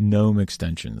 GNOME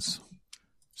extensions.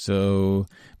 So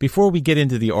before we get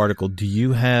into the article, do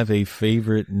you have a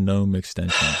favorite GNOME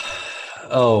extension?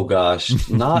 Oh, gosh.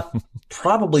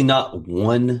 Probably not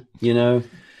one,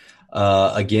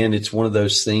 Again, it's one of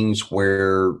those things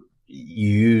where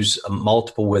you use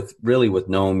multiple with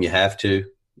GNOME. You have to,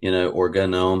 or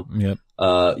GNOME. Yep.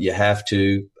 You have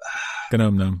to.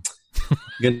 GNOME.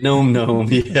 GNOME.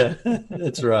 Yeah,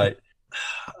 that's right.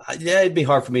 Yeah, it'd be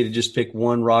hard for me to just pick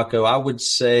one, Rocco. I would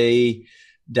say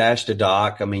dash to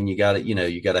dock. I mean, you got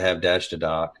to have dash to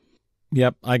dock.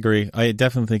 Yep, I agree. I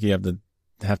definitely think you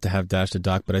have to have dash to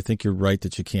dock, but I think you're right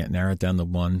that you can't narrow it down to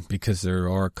one because there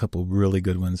are a couple really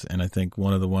good ones. And I think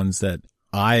one of the ones that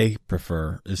I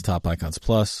prefer is Top Icons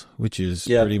Plus, which is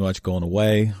pretty much going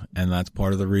away. And that's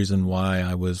part of the reason why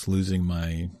I was losing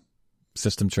my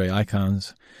system tray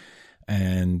icons.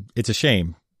 And it's a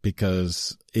shame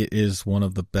because it is one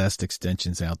of the best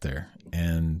extensions out there.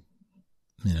 And,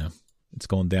 it's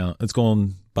going down. It's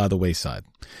going by the wayside.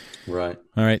 Right.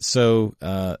 All right. So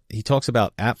he talks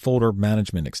about app folder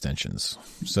management extensions.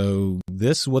 So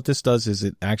what this does is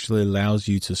it actually allows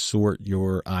you to sort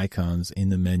your icons in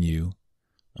the menu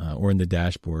or in the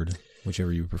dashboard,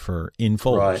 whichever you prefer, in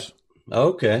folders. Right.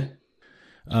 Okay.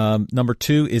 Number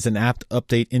 2 is an app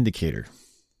update indicator,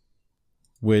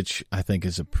 which I think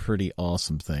is a pretty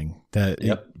awesome thing that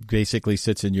it basically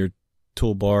sits in your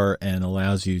toolbar and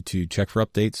allows you to check for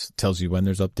updates, tells you when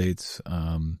there's updates.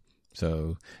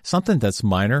 So something that's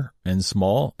minor and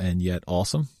small and yet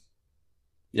awesome.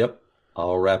 Yep.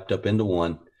 All wrapped up into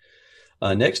one.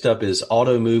 Next up is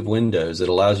Auto Move Windows. It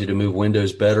allows you to move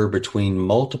windows better between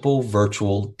multiple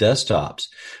virtual desktops.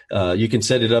 You can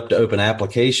set it up to open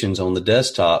applications on the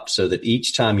desktop so that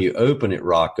each time you open it,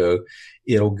 Rocco,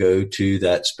 it'll go to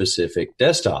that specific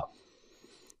desktop.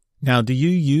 Now, do you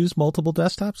use multiple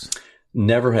desktops?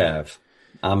 Never have.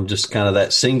 I'm just kind of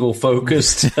that single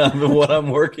focused on what I'm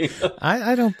working on.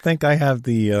 I don't think I have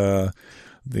the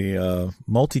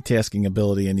multitasking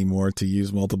ability anymore to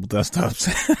use multiple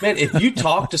desktops. Man, if you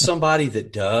talk to somebody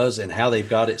that does and how they've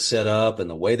got it set up and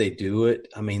the way they do it,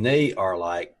 I mean, they are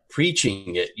like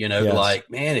preaching it, yes.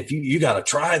 Like, man, if you got to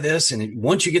try this and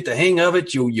once you get the hang of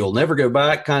it, you'll never go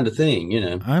back kind of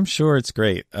thing, I'm sure it's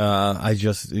great. I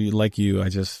just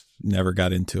never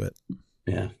got into it.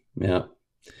 Yeah. Yeah.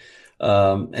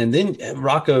 And then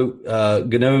Rocco,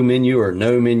 GNOME menu or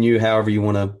no menu, however you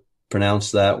want to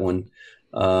pronounce that one.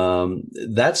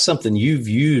 That's something you've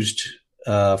used,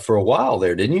 for a while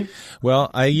there, didn't you? Well,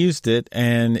 I used it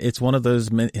and it's one of those,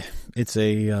 it's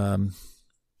a,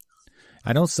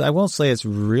 I won't say it's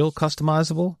real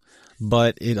customizable,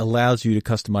 but it allows you to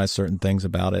customize certain things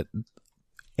about it.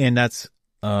 And that's,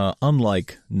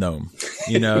 unlike GNOME,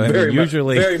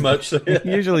 very much so.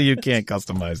 Usually you can't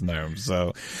customize GNOME.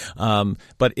 So,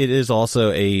 but it is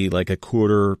also a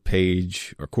quarter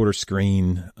page or quarter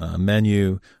screen,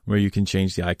 menu where you can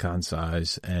change the icon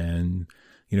size and,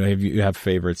 you have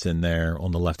favorites in there on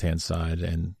the left-hand side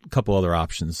and a couple other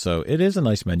options. So it is a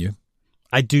nice menu.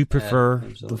 I do prefer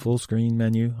the full screen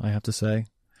menu, I have to say.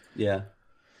 Yeah.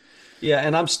 Yeah.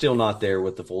 And I'm still not there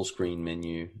with the full screen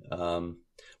menu.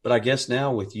 But I guess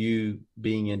now with you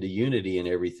being into Unity and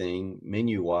everything,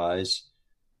 menu-wise,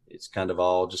 it's kind of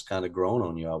all just kind of grown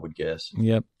on you, I would guess.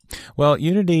 Yep. Well,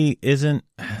 Unity isn't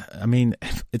 – I mean,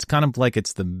 it's kind of like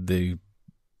it's the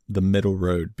middle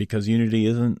road because Unity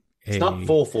isn't it's not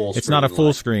full screen. It's not a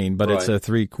full screen, but it's a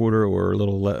 3/4 or a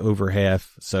little over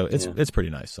half. So it's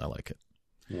pretty nice. I like it.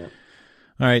 Yeah.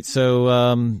 All right.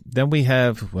 So then we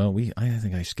have – I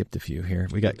think I skipped a few here.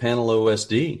 We got Panel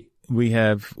OSD. We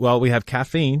have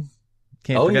Caffeine.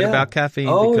 Can't forget about Caffeine.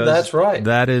 Oh, because that's right.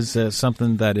 That is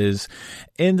something that is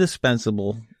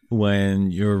indispensable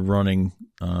when you're running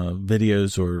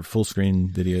videos or full screen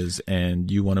videos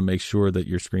and you want to make sure that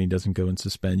your screen doesn't go in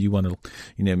suspend. You want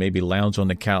to, maybe lounge on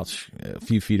the couch a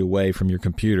few feet away from your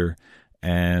computer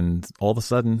and all of a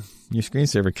sudden your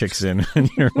screensaver kicks in and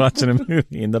you're watching a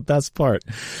movie and the best part.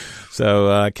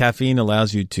 So Caffeine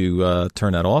allows you to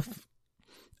turn that off.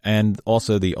 And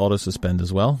also the auto suspend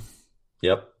as well.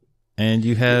 Yep. And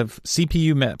you have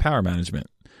CPU power management.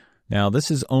 Now,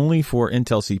 this is only for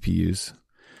Intel CPUs.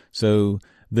 So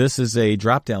this is a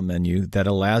drop-down menu that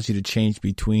allows you to change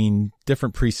between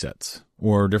different presets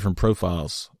or different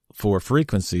profiles for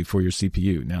frequency for your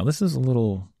CPU. Now, this is a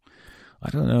little, I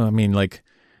don't know. I mean,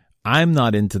 I'm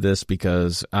not into this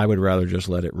because I would rather just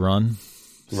let it run.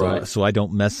 So I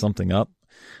don't mess something up.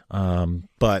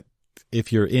 But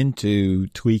if you're into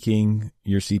tweaking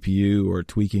your CPU or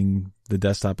tweaking the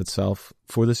desktop itself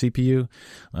for the CPU,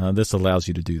 this allows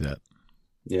you to do that.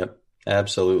 Yep,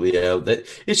 absolutely. Yeah,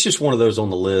 it's just one of those on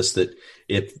the list that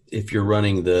if you're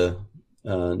running the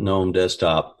GNOME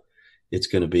desktop, it's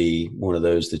going to be one of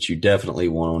those that you definitely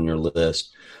want on your list.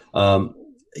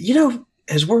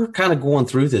 As we're kind of going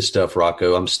through this stuff,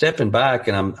 Rocco, I'm stepping back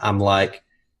and I'm like,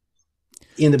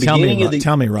 in the beginning of the.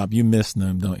 Tell me, Rob, you miss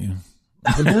GNOME, don't you?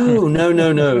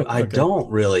 No. I don't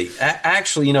really.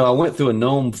 Actually, I went through a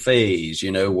GNOME phase,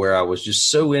 where I was just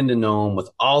so into GNOME with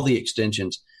all the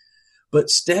extensions. But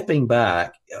stepping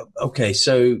back, okay,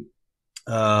 so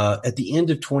at the end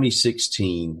of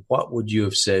 2016, what would you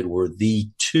have said were the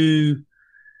two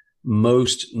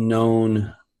most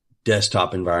known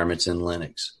desktop environments in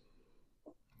Linux?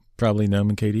 Probably GNOME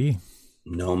and KDE.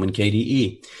 GNOME and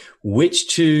KDE. Which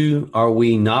two are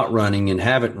we not running and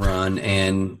haven't run?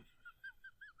 And,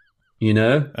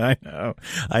 I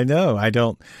know. I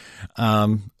don't.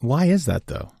 Why is that,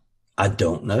 though? I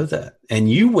don't know that. And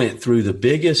you went through the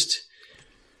biggest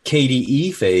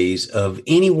KDE phase of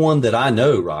anyone that I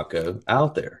know, Rocco,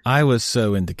 out there. I was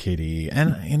so into KDE.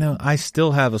 And, I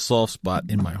still have a soft spot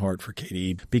in my heart for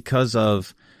KDE because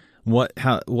of what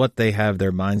they have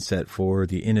their mindset for,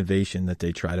 the innovation that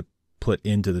they try to put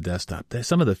into the desktop.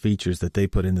 Some of the features that they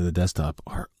put into the desktop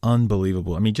are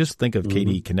unbelievable. I mean, just think of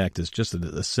KDE Connect as just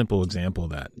a simple example of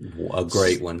that. A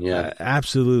great one, yeah.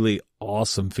 Absolutely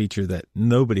awesome feature that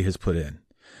nobody has put in.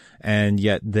 And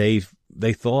yet they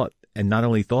thought, and not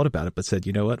only thought about it, but said,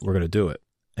 you know what, we're going to do it.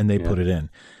 And they put it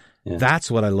in. Yeah. That's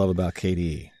what I love about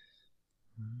KDE.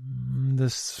 The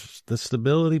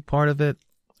stability part of it,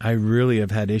 I really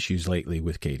have had issues lately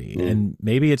with KDE. Mm. And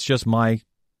maybe it's just my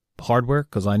hardware,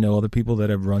 because I know other people that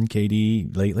have run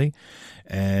KDE lately,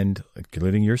 and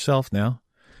including yourself now,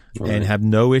 and have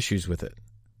no issues with it.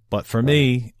 But for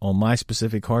me, on my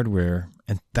specific hardware,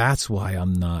 and that's why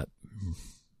I'm not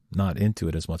into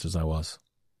it as much as I was.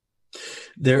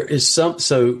 There is so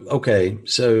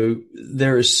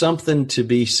there is something to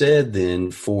be said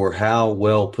then for how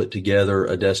well put together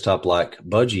a desktop like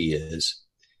Budgie is,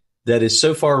 that is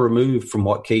so far removed from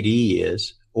what KDE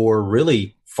is, or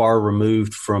really far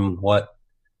removed from what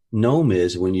GNOME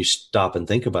is when you stop and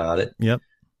think about it. Yep.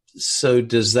 So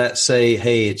does that say,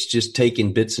 hey, it's just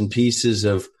taking bits and pieces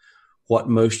of what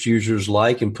most users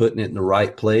like and putting it in the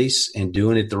right place and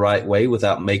doing it the right way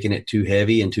without making it too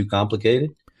heavy and too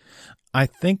complicated? I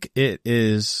think it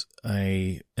is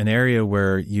an area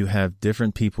where you have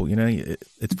different people.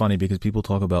 It's funny because people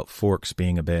talk about forks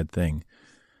being a bad thing.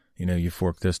 You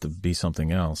fork this to be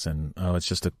something else, and it's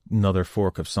just another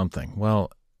fork of something. Well,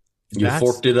 you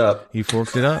forked it up. You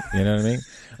forked it up. You know what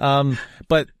I mean?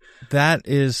 But that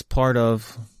is part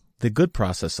of the good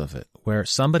process of it, where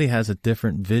somebody has a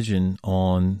different vision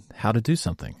on how to do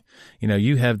something.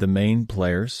 You have the main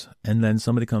players, and then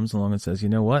somebody comes along and says, you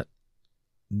know what?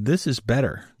 This is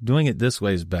better. Doing it this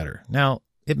way is better. Now,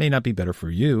 it may not be better for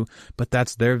you, but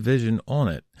that's their vision on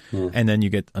it. Mm. And then you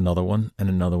get another one and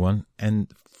another one,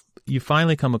 and you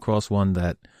finally come across one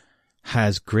that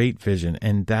has great vision.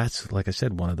 And that's, like I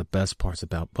said, one of the best parts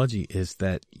about Budgie is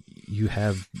that you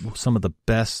have some of the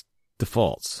best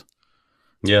defaults.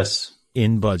 Yes.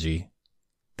 In Budgie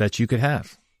that you could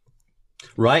have.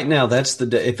 Right now, that's the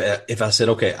day. If I said,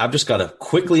 okay, I've just got to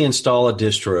quickly install a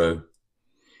distro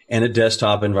and a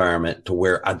desktop environment to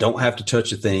where I don't have to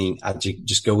touch a thing. I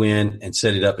just go in and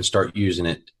set it up and start using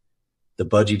it. The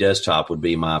Budgie desktop would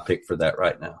be my pick for that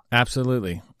right now.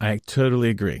 Absolutely. I totally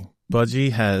agree.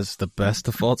 Budgie has the best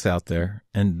defaults out there,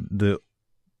 and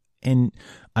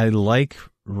I like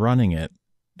running it.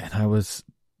 And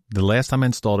the last time I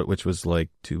installed it, which was like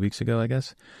 2 weeks ago, I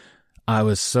guess, I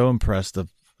was so impressed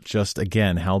of just,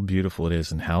 again, how beautiful it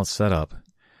is and how it's set up.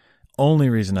 Only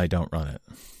reason I don't run it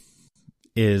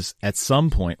is at some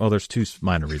point, there's two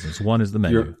minor reasons. One is the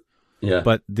menu. Yeah.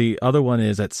 But the other one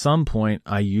is at some point,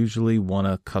 I usually want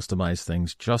to customize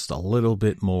things just a little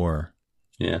bit more.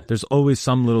 Yeah. There's always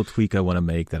some little tweak I want to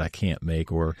make that I can't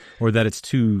make, or that it's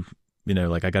too,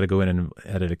 like I got to go in and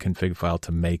edit a config file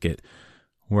to make it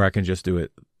where I can just do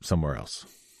it somewhere else.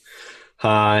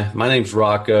 Hi, my name's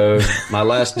Rocco. My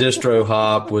last distro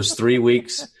hop was 3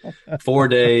 weeks, 4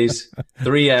 days,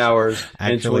 3 hours,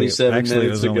 and 27 minutes ago. Actually, it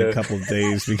was only a couple of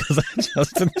days because I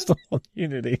just installed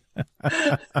Unity.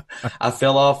 I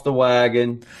fell off the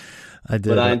wagon. I did.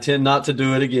 But I intend not to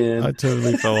do it again. I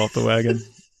totally fell off the wagon.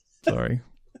 Sorry.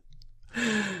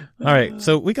 All right,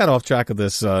 so we got off track of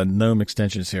this GNOME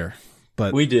extensions here.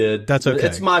 But we did. That's okay.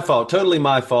 It's my fault. Totally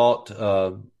my fault.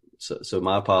 So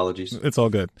my apologies. It's all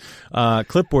good.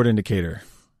 Clipboard indicator.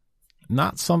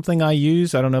 Not something I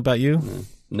use. I don't know about you.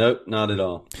 Nope, not at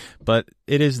all. But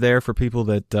it is there for people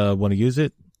that want to use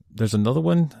it. There's another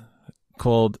one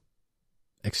called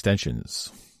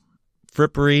extensions.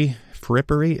 Frippery.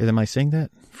 Am I saying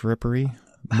that? Frippery?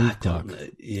 Move clock.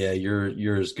 Yeah,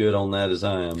 you're as good on that as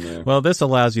I am there. Well, this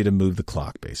allows you to move the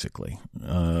clock, basically,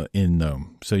 in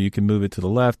GNOME. So you can move it to the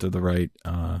left or the right,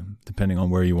 depending on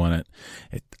where you want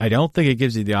it. I don't think it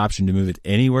gives you the option to move it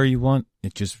anywhere you want.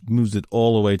 It just moves it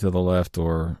all the way to the left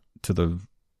or to the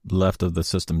left of the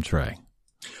system tray.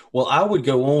 Well, I would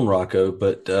go on, Rocco,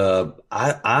 but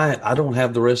I don't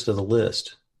have the rest of the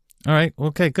list. All right.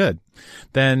 Okay, good.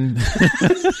 Then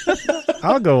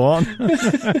I'll go on.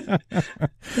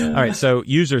 All right. So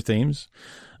user themes.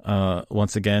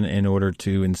 Once again, in order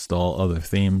to install other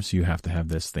themes, you have to have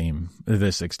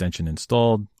this extension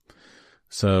installed.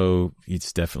 So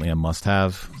it's definitely a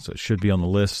must-have. So it should be on the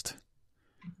list.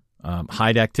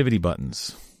 Hide activity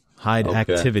buttons.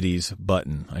 Activities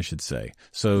button, I should say.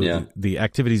 So the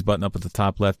activities button up at the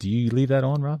top left, do you leave that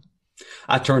on, Rob?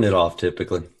 I turn it off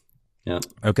typically. Yeah.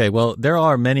 Okay. Well, there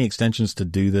are many extensions to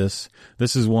do this.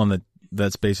 This is one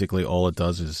that's basically all it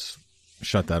does is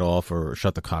shut that off or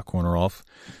shut the clock corner off.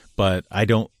 But I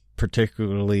don't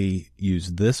particularly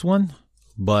use this one,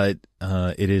 but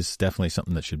it is definitely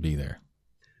something that should be there.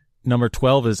 Number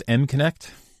 12 is mConnect.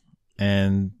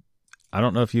 And I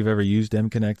don't know if you've ever used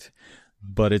mConnect,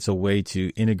 but it's a way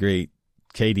to integrate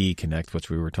KDE Connect,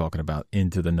 which we were talking about,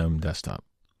 into the GNOME desktop.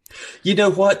 You know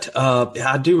what?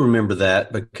 I do remember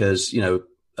that because, you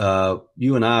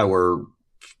and I were,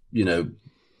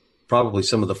 probably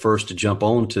some of the first to jump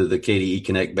onto the KDE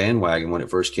Connect bandwagon when it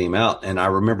first came out. And I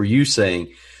remember you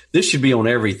saying, this should be on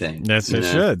everything. It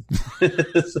should.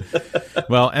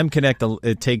 Well, mConnect,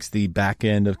 it takes the back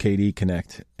end of KDE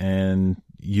Connect and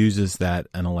uses that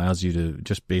and allows you to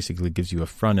just basically gives you a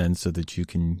front end so that you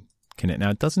can connect. Now,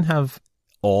 it doesn't have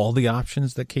all the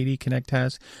options that KDE Connect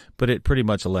has, but it pretty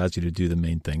much allows you to do the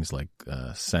main things like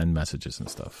send messages and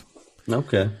stuff.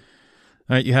 Okay. All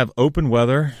right, you have Open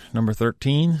Weather, number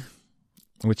 13,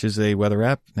 which is a weather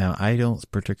app. Now, I don't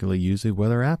particularly use a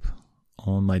weather app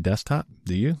on my desktop.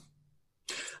 Do you?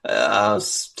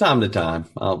 Time to time.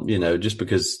 Just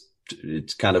because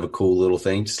it's kind of a cool little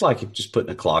thing, just like just putting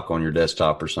a clock on your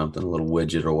desktop or something, a little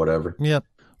widget or whatever. Yep.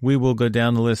 We will go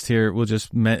down the list here. We'll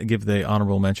just give the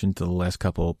honorable mention to the last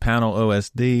couple. Panel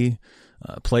OSD,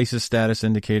 Places Status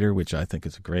Indicator, which I think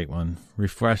is a great one.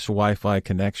 Refresh Wi-Fi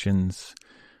connections.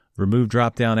 Remove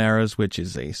drop-down arrows, which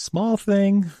is a small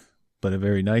thing, but a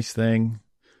very nice thing.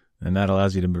 And that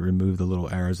allows you to remove the little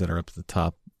arrows that are up at the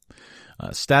top.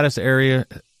 Status area,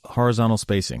 horizontal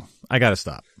spacing. I got to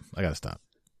stop.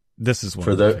 This is one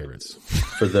of my favorites.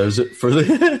 For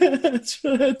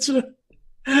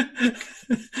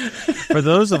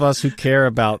those of us who care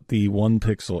about the 1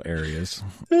 pixel areas,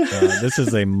 this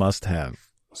is a must-have.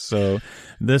 So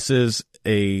this is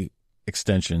a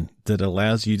extension that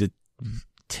allows you to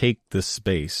take the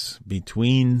space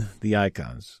between the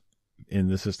icons in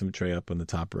the system tray up on the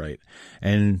top right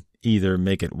and either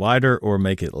make it wider or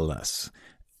make it less.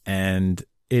 And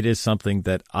it is something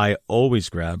that I always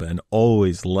grab and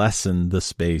always lessen the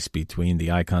space between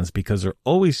the icons because there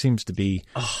always seems to be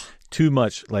too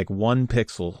much, like 1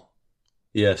 pixel.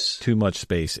 Yes. Too much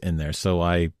space in there. So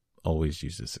I always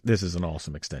use this. This is an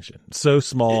awesome extension. So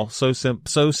small, so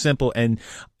simple. And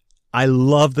I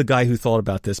love the guy who thought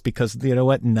about this because you know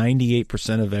what?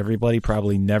 98% of everybody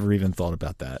probably never even thought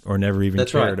about that or never even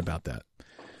cared about that.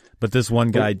 But this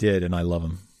one guy did, and I love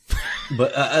him.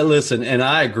 But listen, and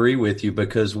I agree with you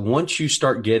because once you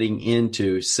start getting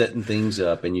into setting things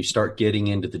up and you start getting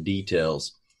into the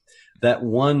details, that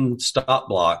one stop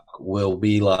block will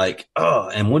be like,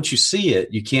 and once you see it,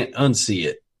 you can't unsee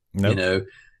it, Nope.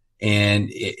 And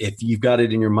if you've got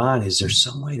it in your mind, is there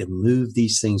some way to move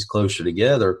these things closer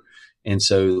together? And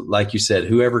so, like you said,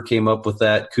 whoever came up with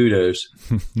that, kudos.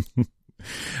 All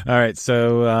right.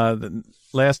 So the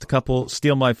last couple,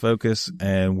 Steal My Focus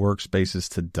and Workspaces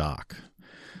to Dock.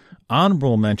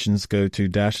 Honorable mentions go to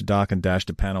Dash to Dock and Dash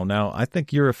to Panel. Now, I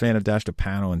think you're a fan of Dash to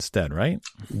Panel instead, right?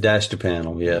 Dash to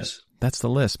Panel, yes. That's the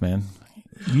list, man.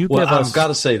 I've got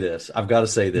to say this.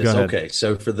 Okay,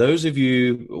 so for those of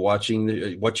you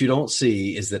watching, what you don't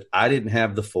see is that I didn't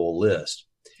have the full list.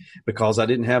 Because I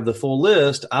didn't have the full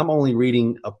list, I'm only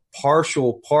reading a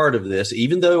partial part of this,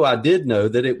 even though I did know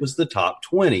that it was the top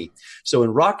 20. So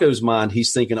in Rocco's mind,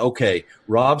 he's thinking, okay,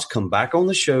 Rob's come back on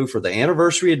the show for the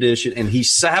anniversary edition, and he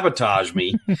sabotaged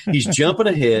me. He's jumping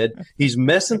ahead. He's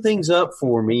messing things up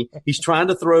for me. He's trying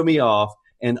to throw me off.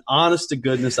 And honest to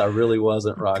goodness, I really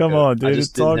wasn't, Rocco. Come on, dude.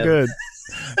 It's all good.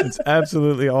 It's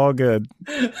absolutely all good.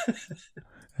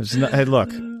 Hey,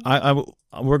 look, I'm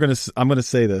gonna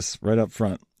say this right up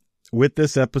front. With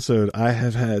this episode, I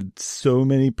have had so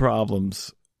many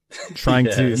problems trying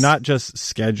to, not just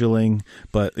scheduling,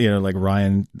 but, like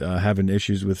Ryan having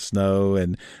issues with snow,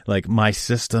 and like my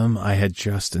system, I had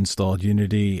just installed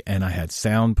Unity and I had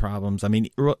sound problems. I mean,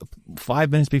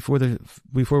 5 minutes before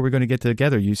we're going to get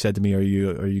together, you said to me, are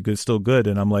you good, still good?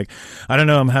 And I'm like, I don't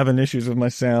know, I'm having issues with my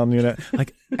sound,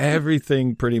 like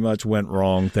everything pretty much went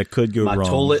wrong that could go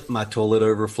wrong. My toilet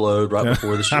overflowed right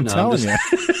before the show. I'm telling you.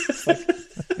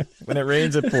 When it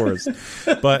rains, it pours.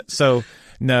 But so,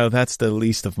 no, that's the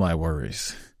least of my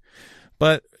worries.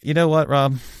 But you know what,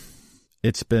 Rob?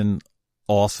 It's been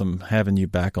awesome having you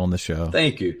back on the show.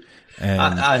 Thank you. And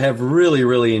I have really,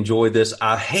 really enjoyed this.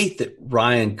 I hate that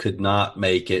Ryan could not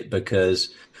make it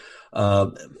because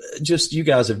just you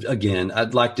guys have, again,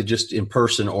 I'd like to just in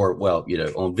person or,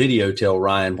 on video tell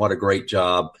Ryan what a great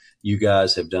job you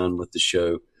guys have done with the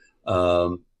show.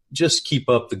 Just keep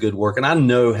up the good work. And I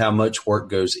know how much work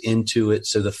goes into it.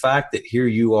 So the fact that here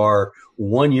you are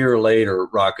 1 year later,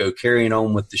 Rocco, carrying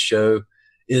on with the show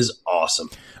is awesome.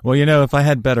 Well, if I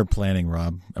had better planning,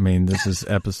 Rob, I mean, this is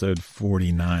episode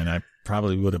 49. I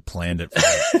probably would have planned it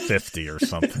for 50 or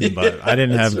something, but I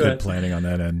didn't have good planning on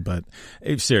that end. But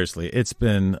seriously, it's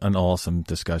been an awesome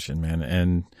discussion, man.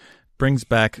 And brings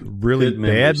back really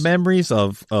bad memories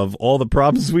of all the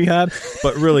problems we had,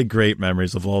 but really great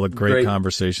memories of all the great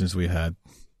conversations we had.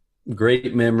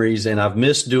 Great memories, and I've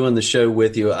missed doing the show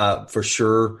with you for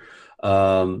sure.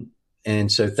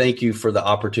 And so thank you for the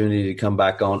opportunity to come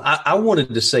back on. I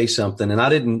wanted to say something, and I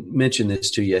didn't mention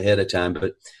this to you ahead of time,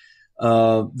 but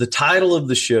the title of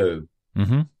the show,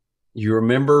 you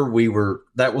remember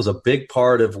that was a big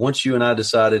part of once you and I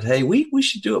decided, hey, we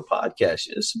should do a podcast.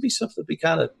 This would be something that'd be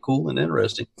kind of cool and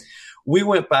interesting. We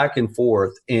went back and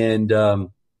forth, and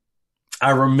I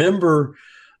remember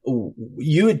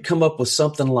you had come up with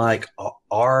something like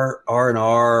R and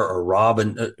R or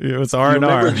Robin. It was R and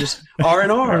R. Just R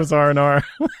and R. It was R and R.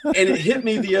 And it hit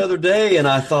me the other day, and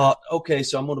I thought, okay,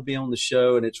 so I'm going to be on the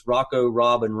show, and it's Rocco,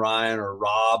 Rob, and Ryan, or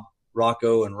Rob,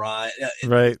 Rocco, and Ryan.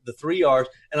 Right. The 3 R's.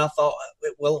 And I thought,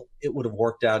 well, it would have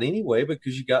worked out anyway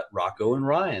because you got Rocco and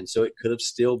Ryan, so it could have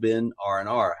still been R and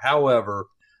R. However,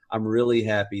 I'm really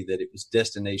happy that it was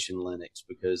Destination Linux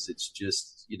because it's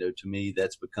just, to me,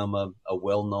 that's become a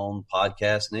well-known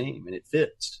podcast name, and it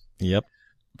fits. Yep.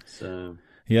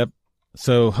 Yep.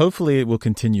 So hopefully it will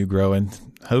continue growing.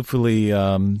 Hopefully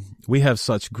we have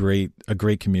such a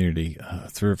great community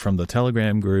from the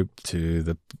Telegram group to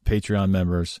the Patreon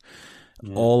members.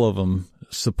 Yeah. All of them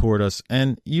support us.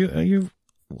 And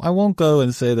I won't go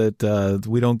and say that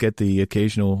we don't get the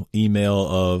occasional email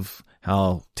of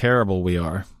how terrible we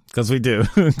are. Because we do.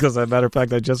 Because, as a matter of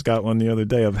fact, I just got one the other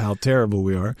day of how terrible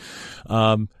we are.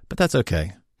 But that's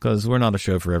okay, because we're not a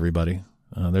show for everybody.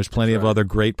 There's plenty of other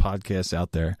great podcasts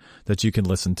out there that you can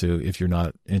listen to if you're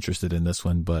not interested in this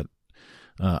one. But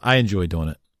I enjoy doing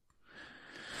it.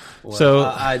 Well, so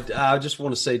I just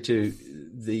want to say, too,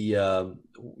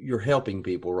 you're helping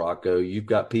people, Rocco. You've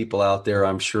got people out there,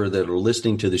 I'm sure, that are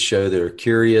listening to the show that are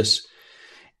curious.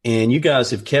 And you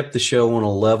guys have kept the show on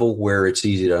a level where it's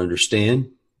easy to understand.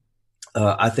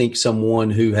 I think someone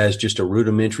who has just a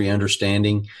rudimentary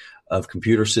understanding of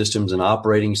computer systems and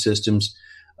operating systems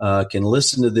can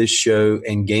listen to this show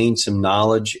and gain some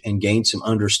knowledge and gain some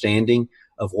understanding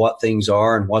of what things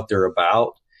are and what they're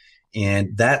about.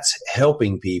 And that's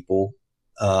helping people.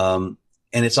 And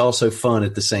it's also fun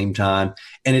at the same time.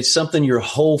 And it's something your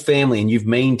whole family, and you've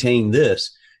maintained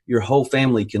this, your whole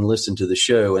family can listen to the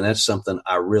show. And that's something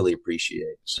I really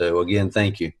appreciate. So again,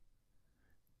 thank you.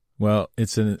 Well,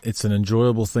 it's an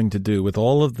enjoyable thing to do with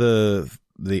all of the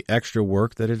extra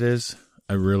work that it is.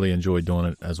 I really enjoy doing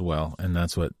it as well, and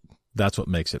that's what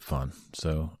makes it fun.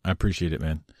 So I appreciate it,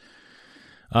 man.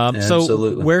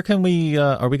 So where can we?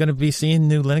 Are we going to be seeing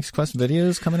new Linux Quest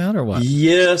videos coming out or what?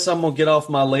 Yes, I'm going to get off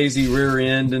my lazy rear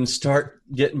end and start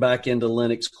getting back into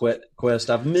Linux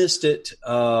Quest. I've missed it.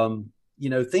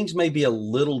 Things may be a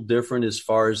little different as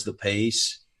far as the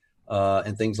pace.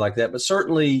 And things like that. But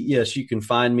certainly, yes, you can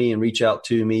find me and reach out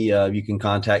to me. You can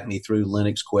contact me through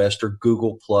Linux Quest or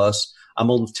Google+. I'm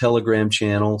on the Telegram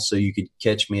channel, so you could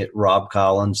catch me at Rob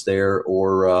Collins there.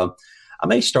 Or I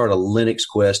may start a Linux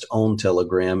Quest on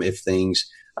Telegram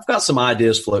I've got some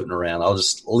ideas floating around. I'll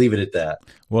just leave it at that.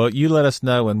 Well, you let us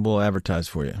know and we'll advertise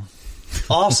for you.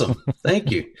 Awesome.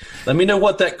 Thank you. Let me know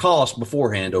what that costs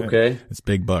beforehand, okay? It's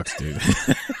big bucks, dude.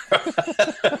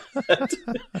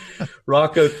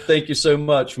 Rocco, thank you so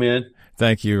much, man.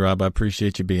 Thank you, Rob. I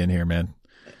appreciate you being here, man.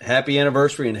 Happy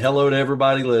anniversary and hello to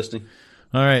everybody listening.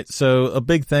 All right. So a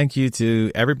big thank you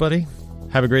to everybody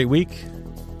Have a great week.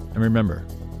 And remember,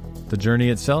 the journey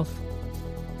itself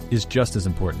is just as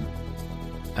important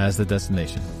as the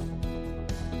destination.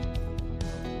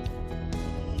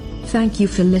 Thank you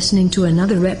for listening to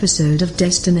another episode of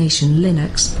Destination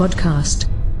Linux podcast.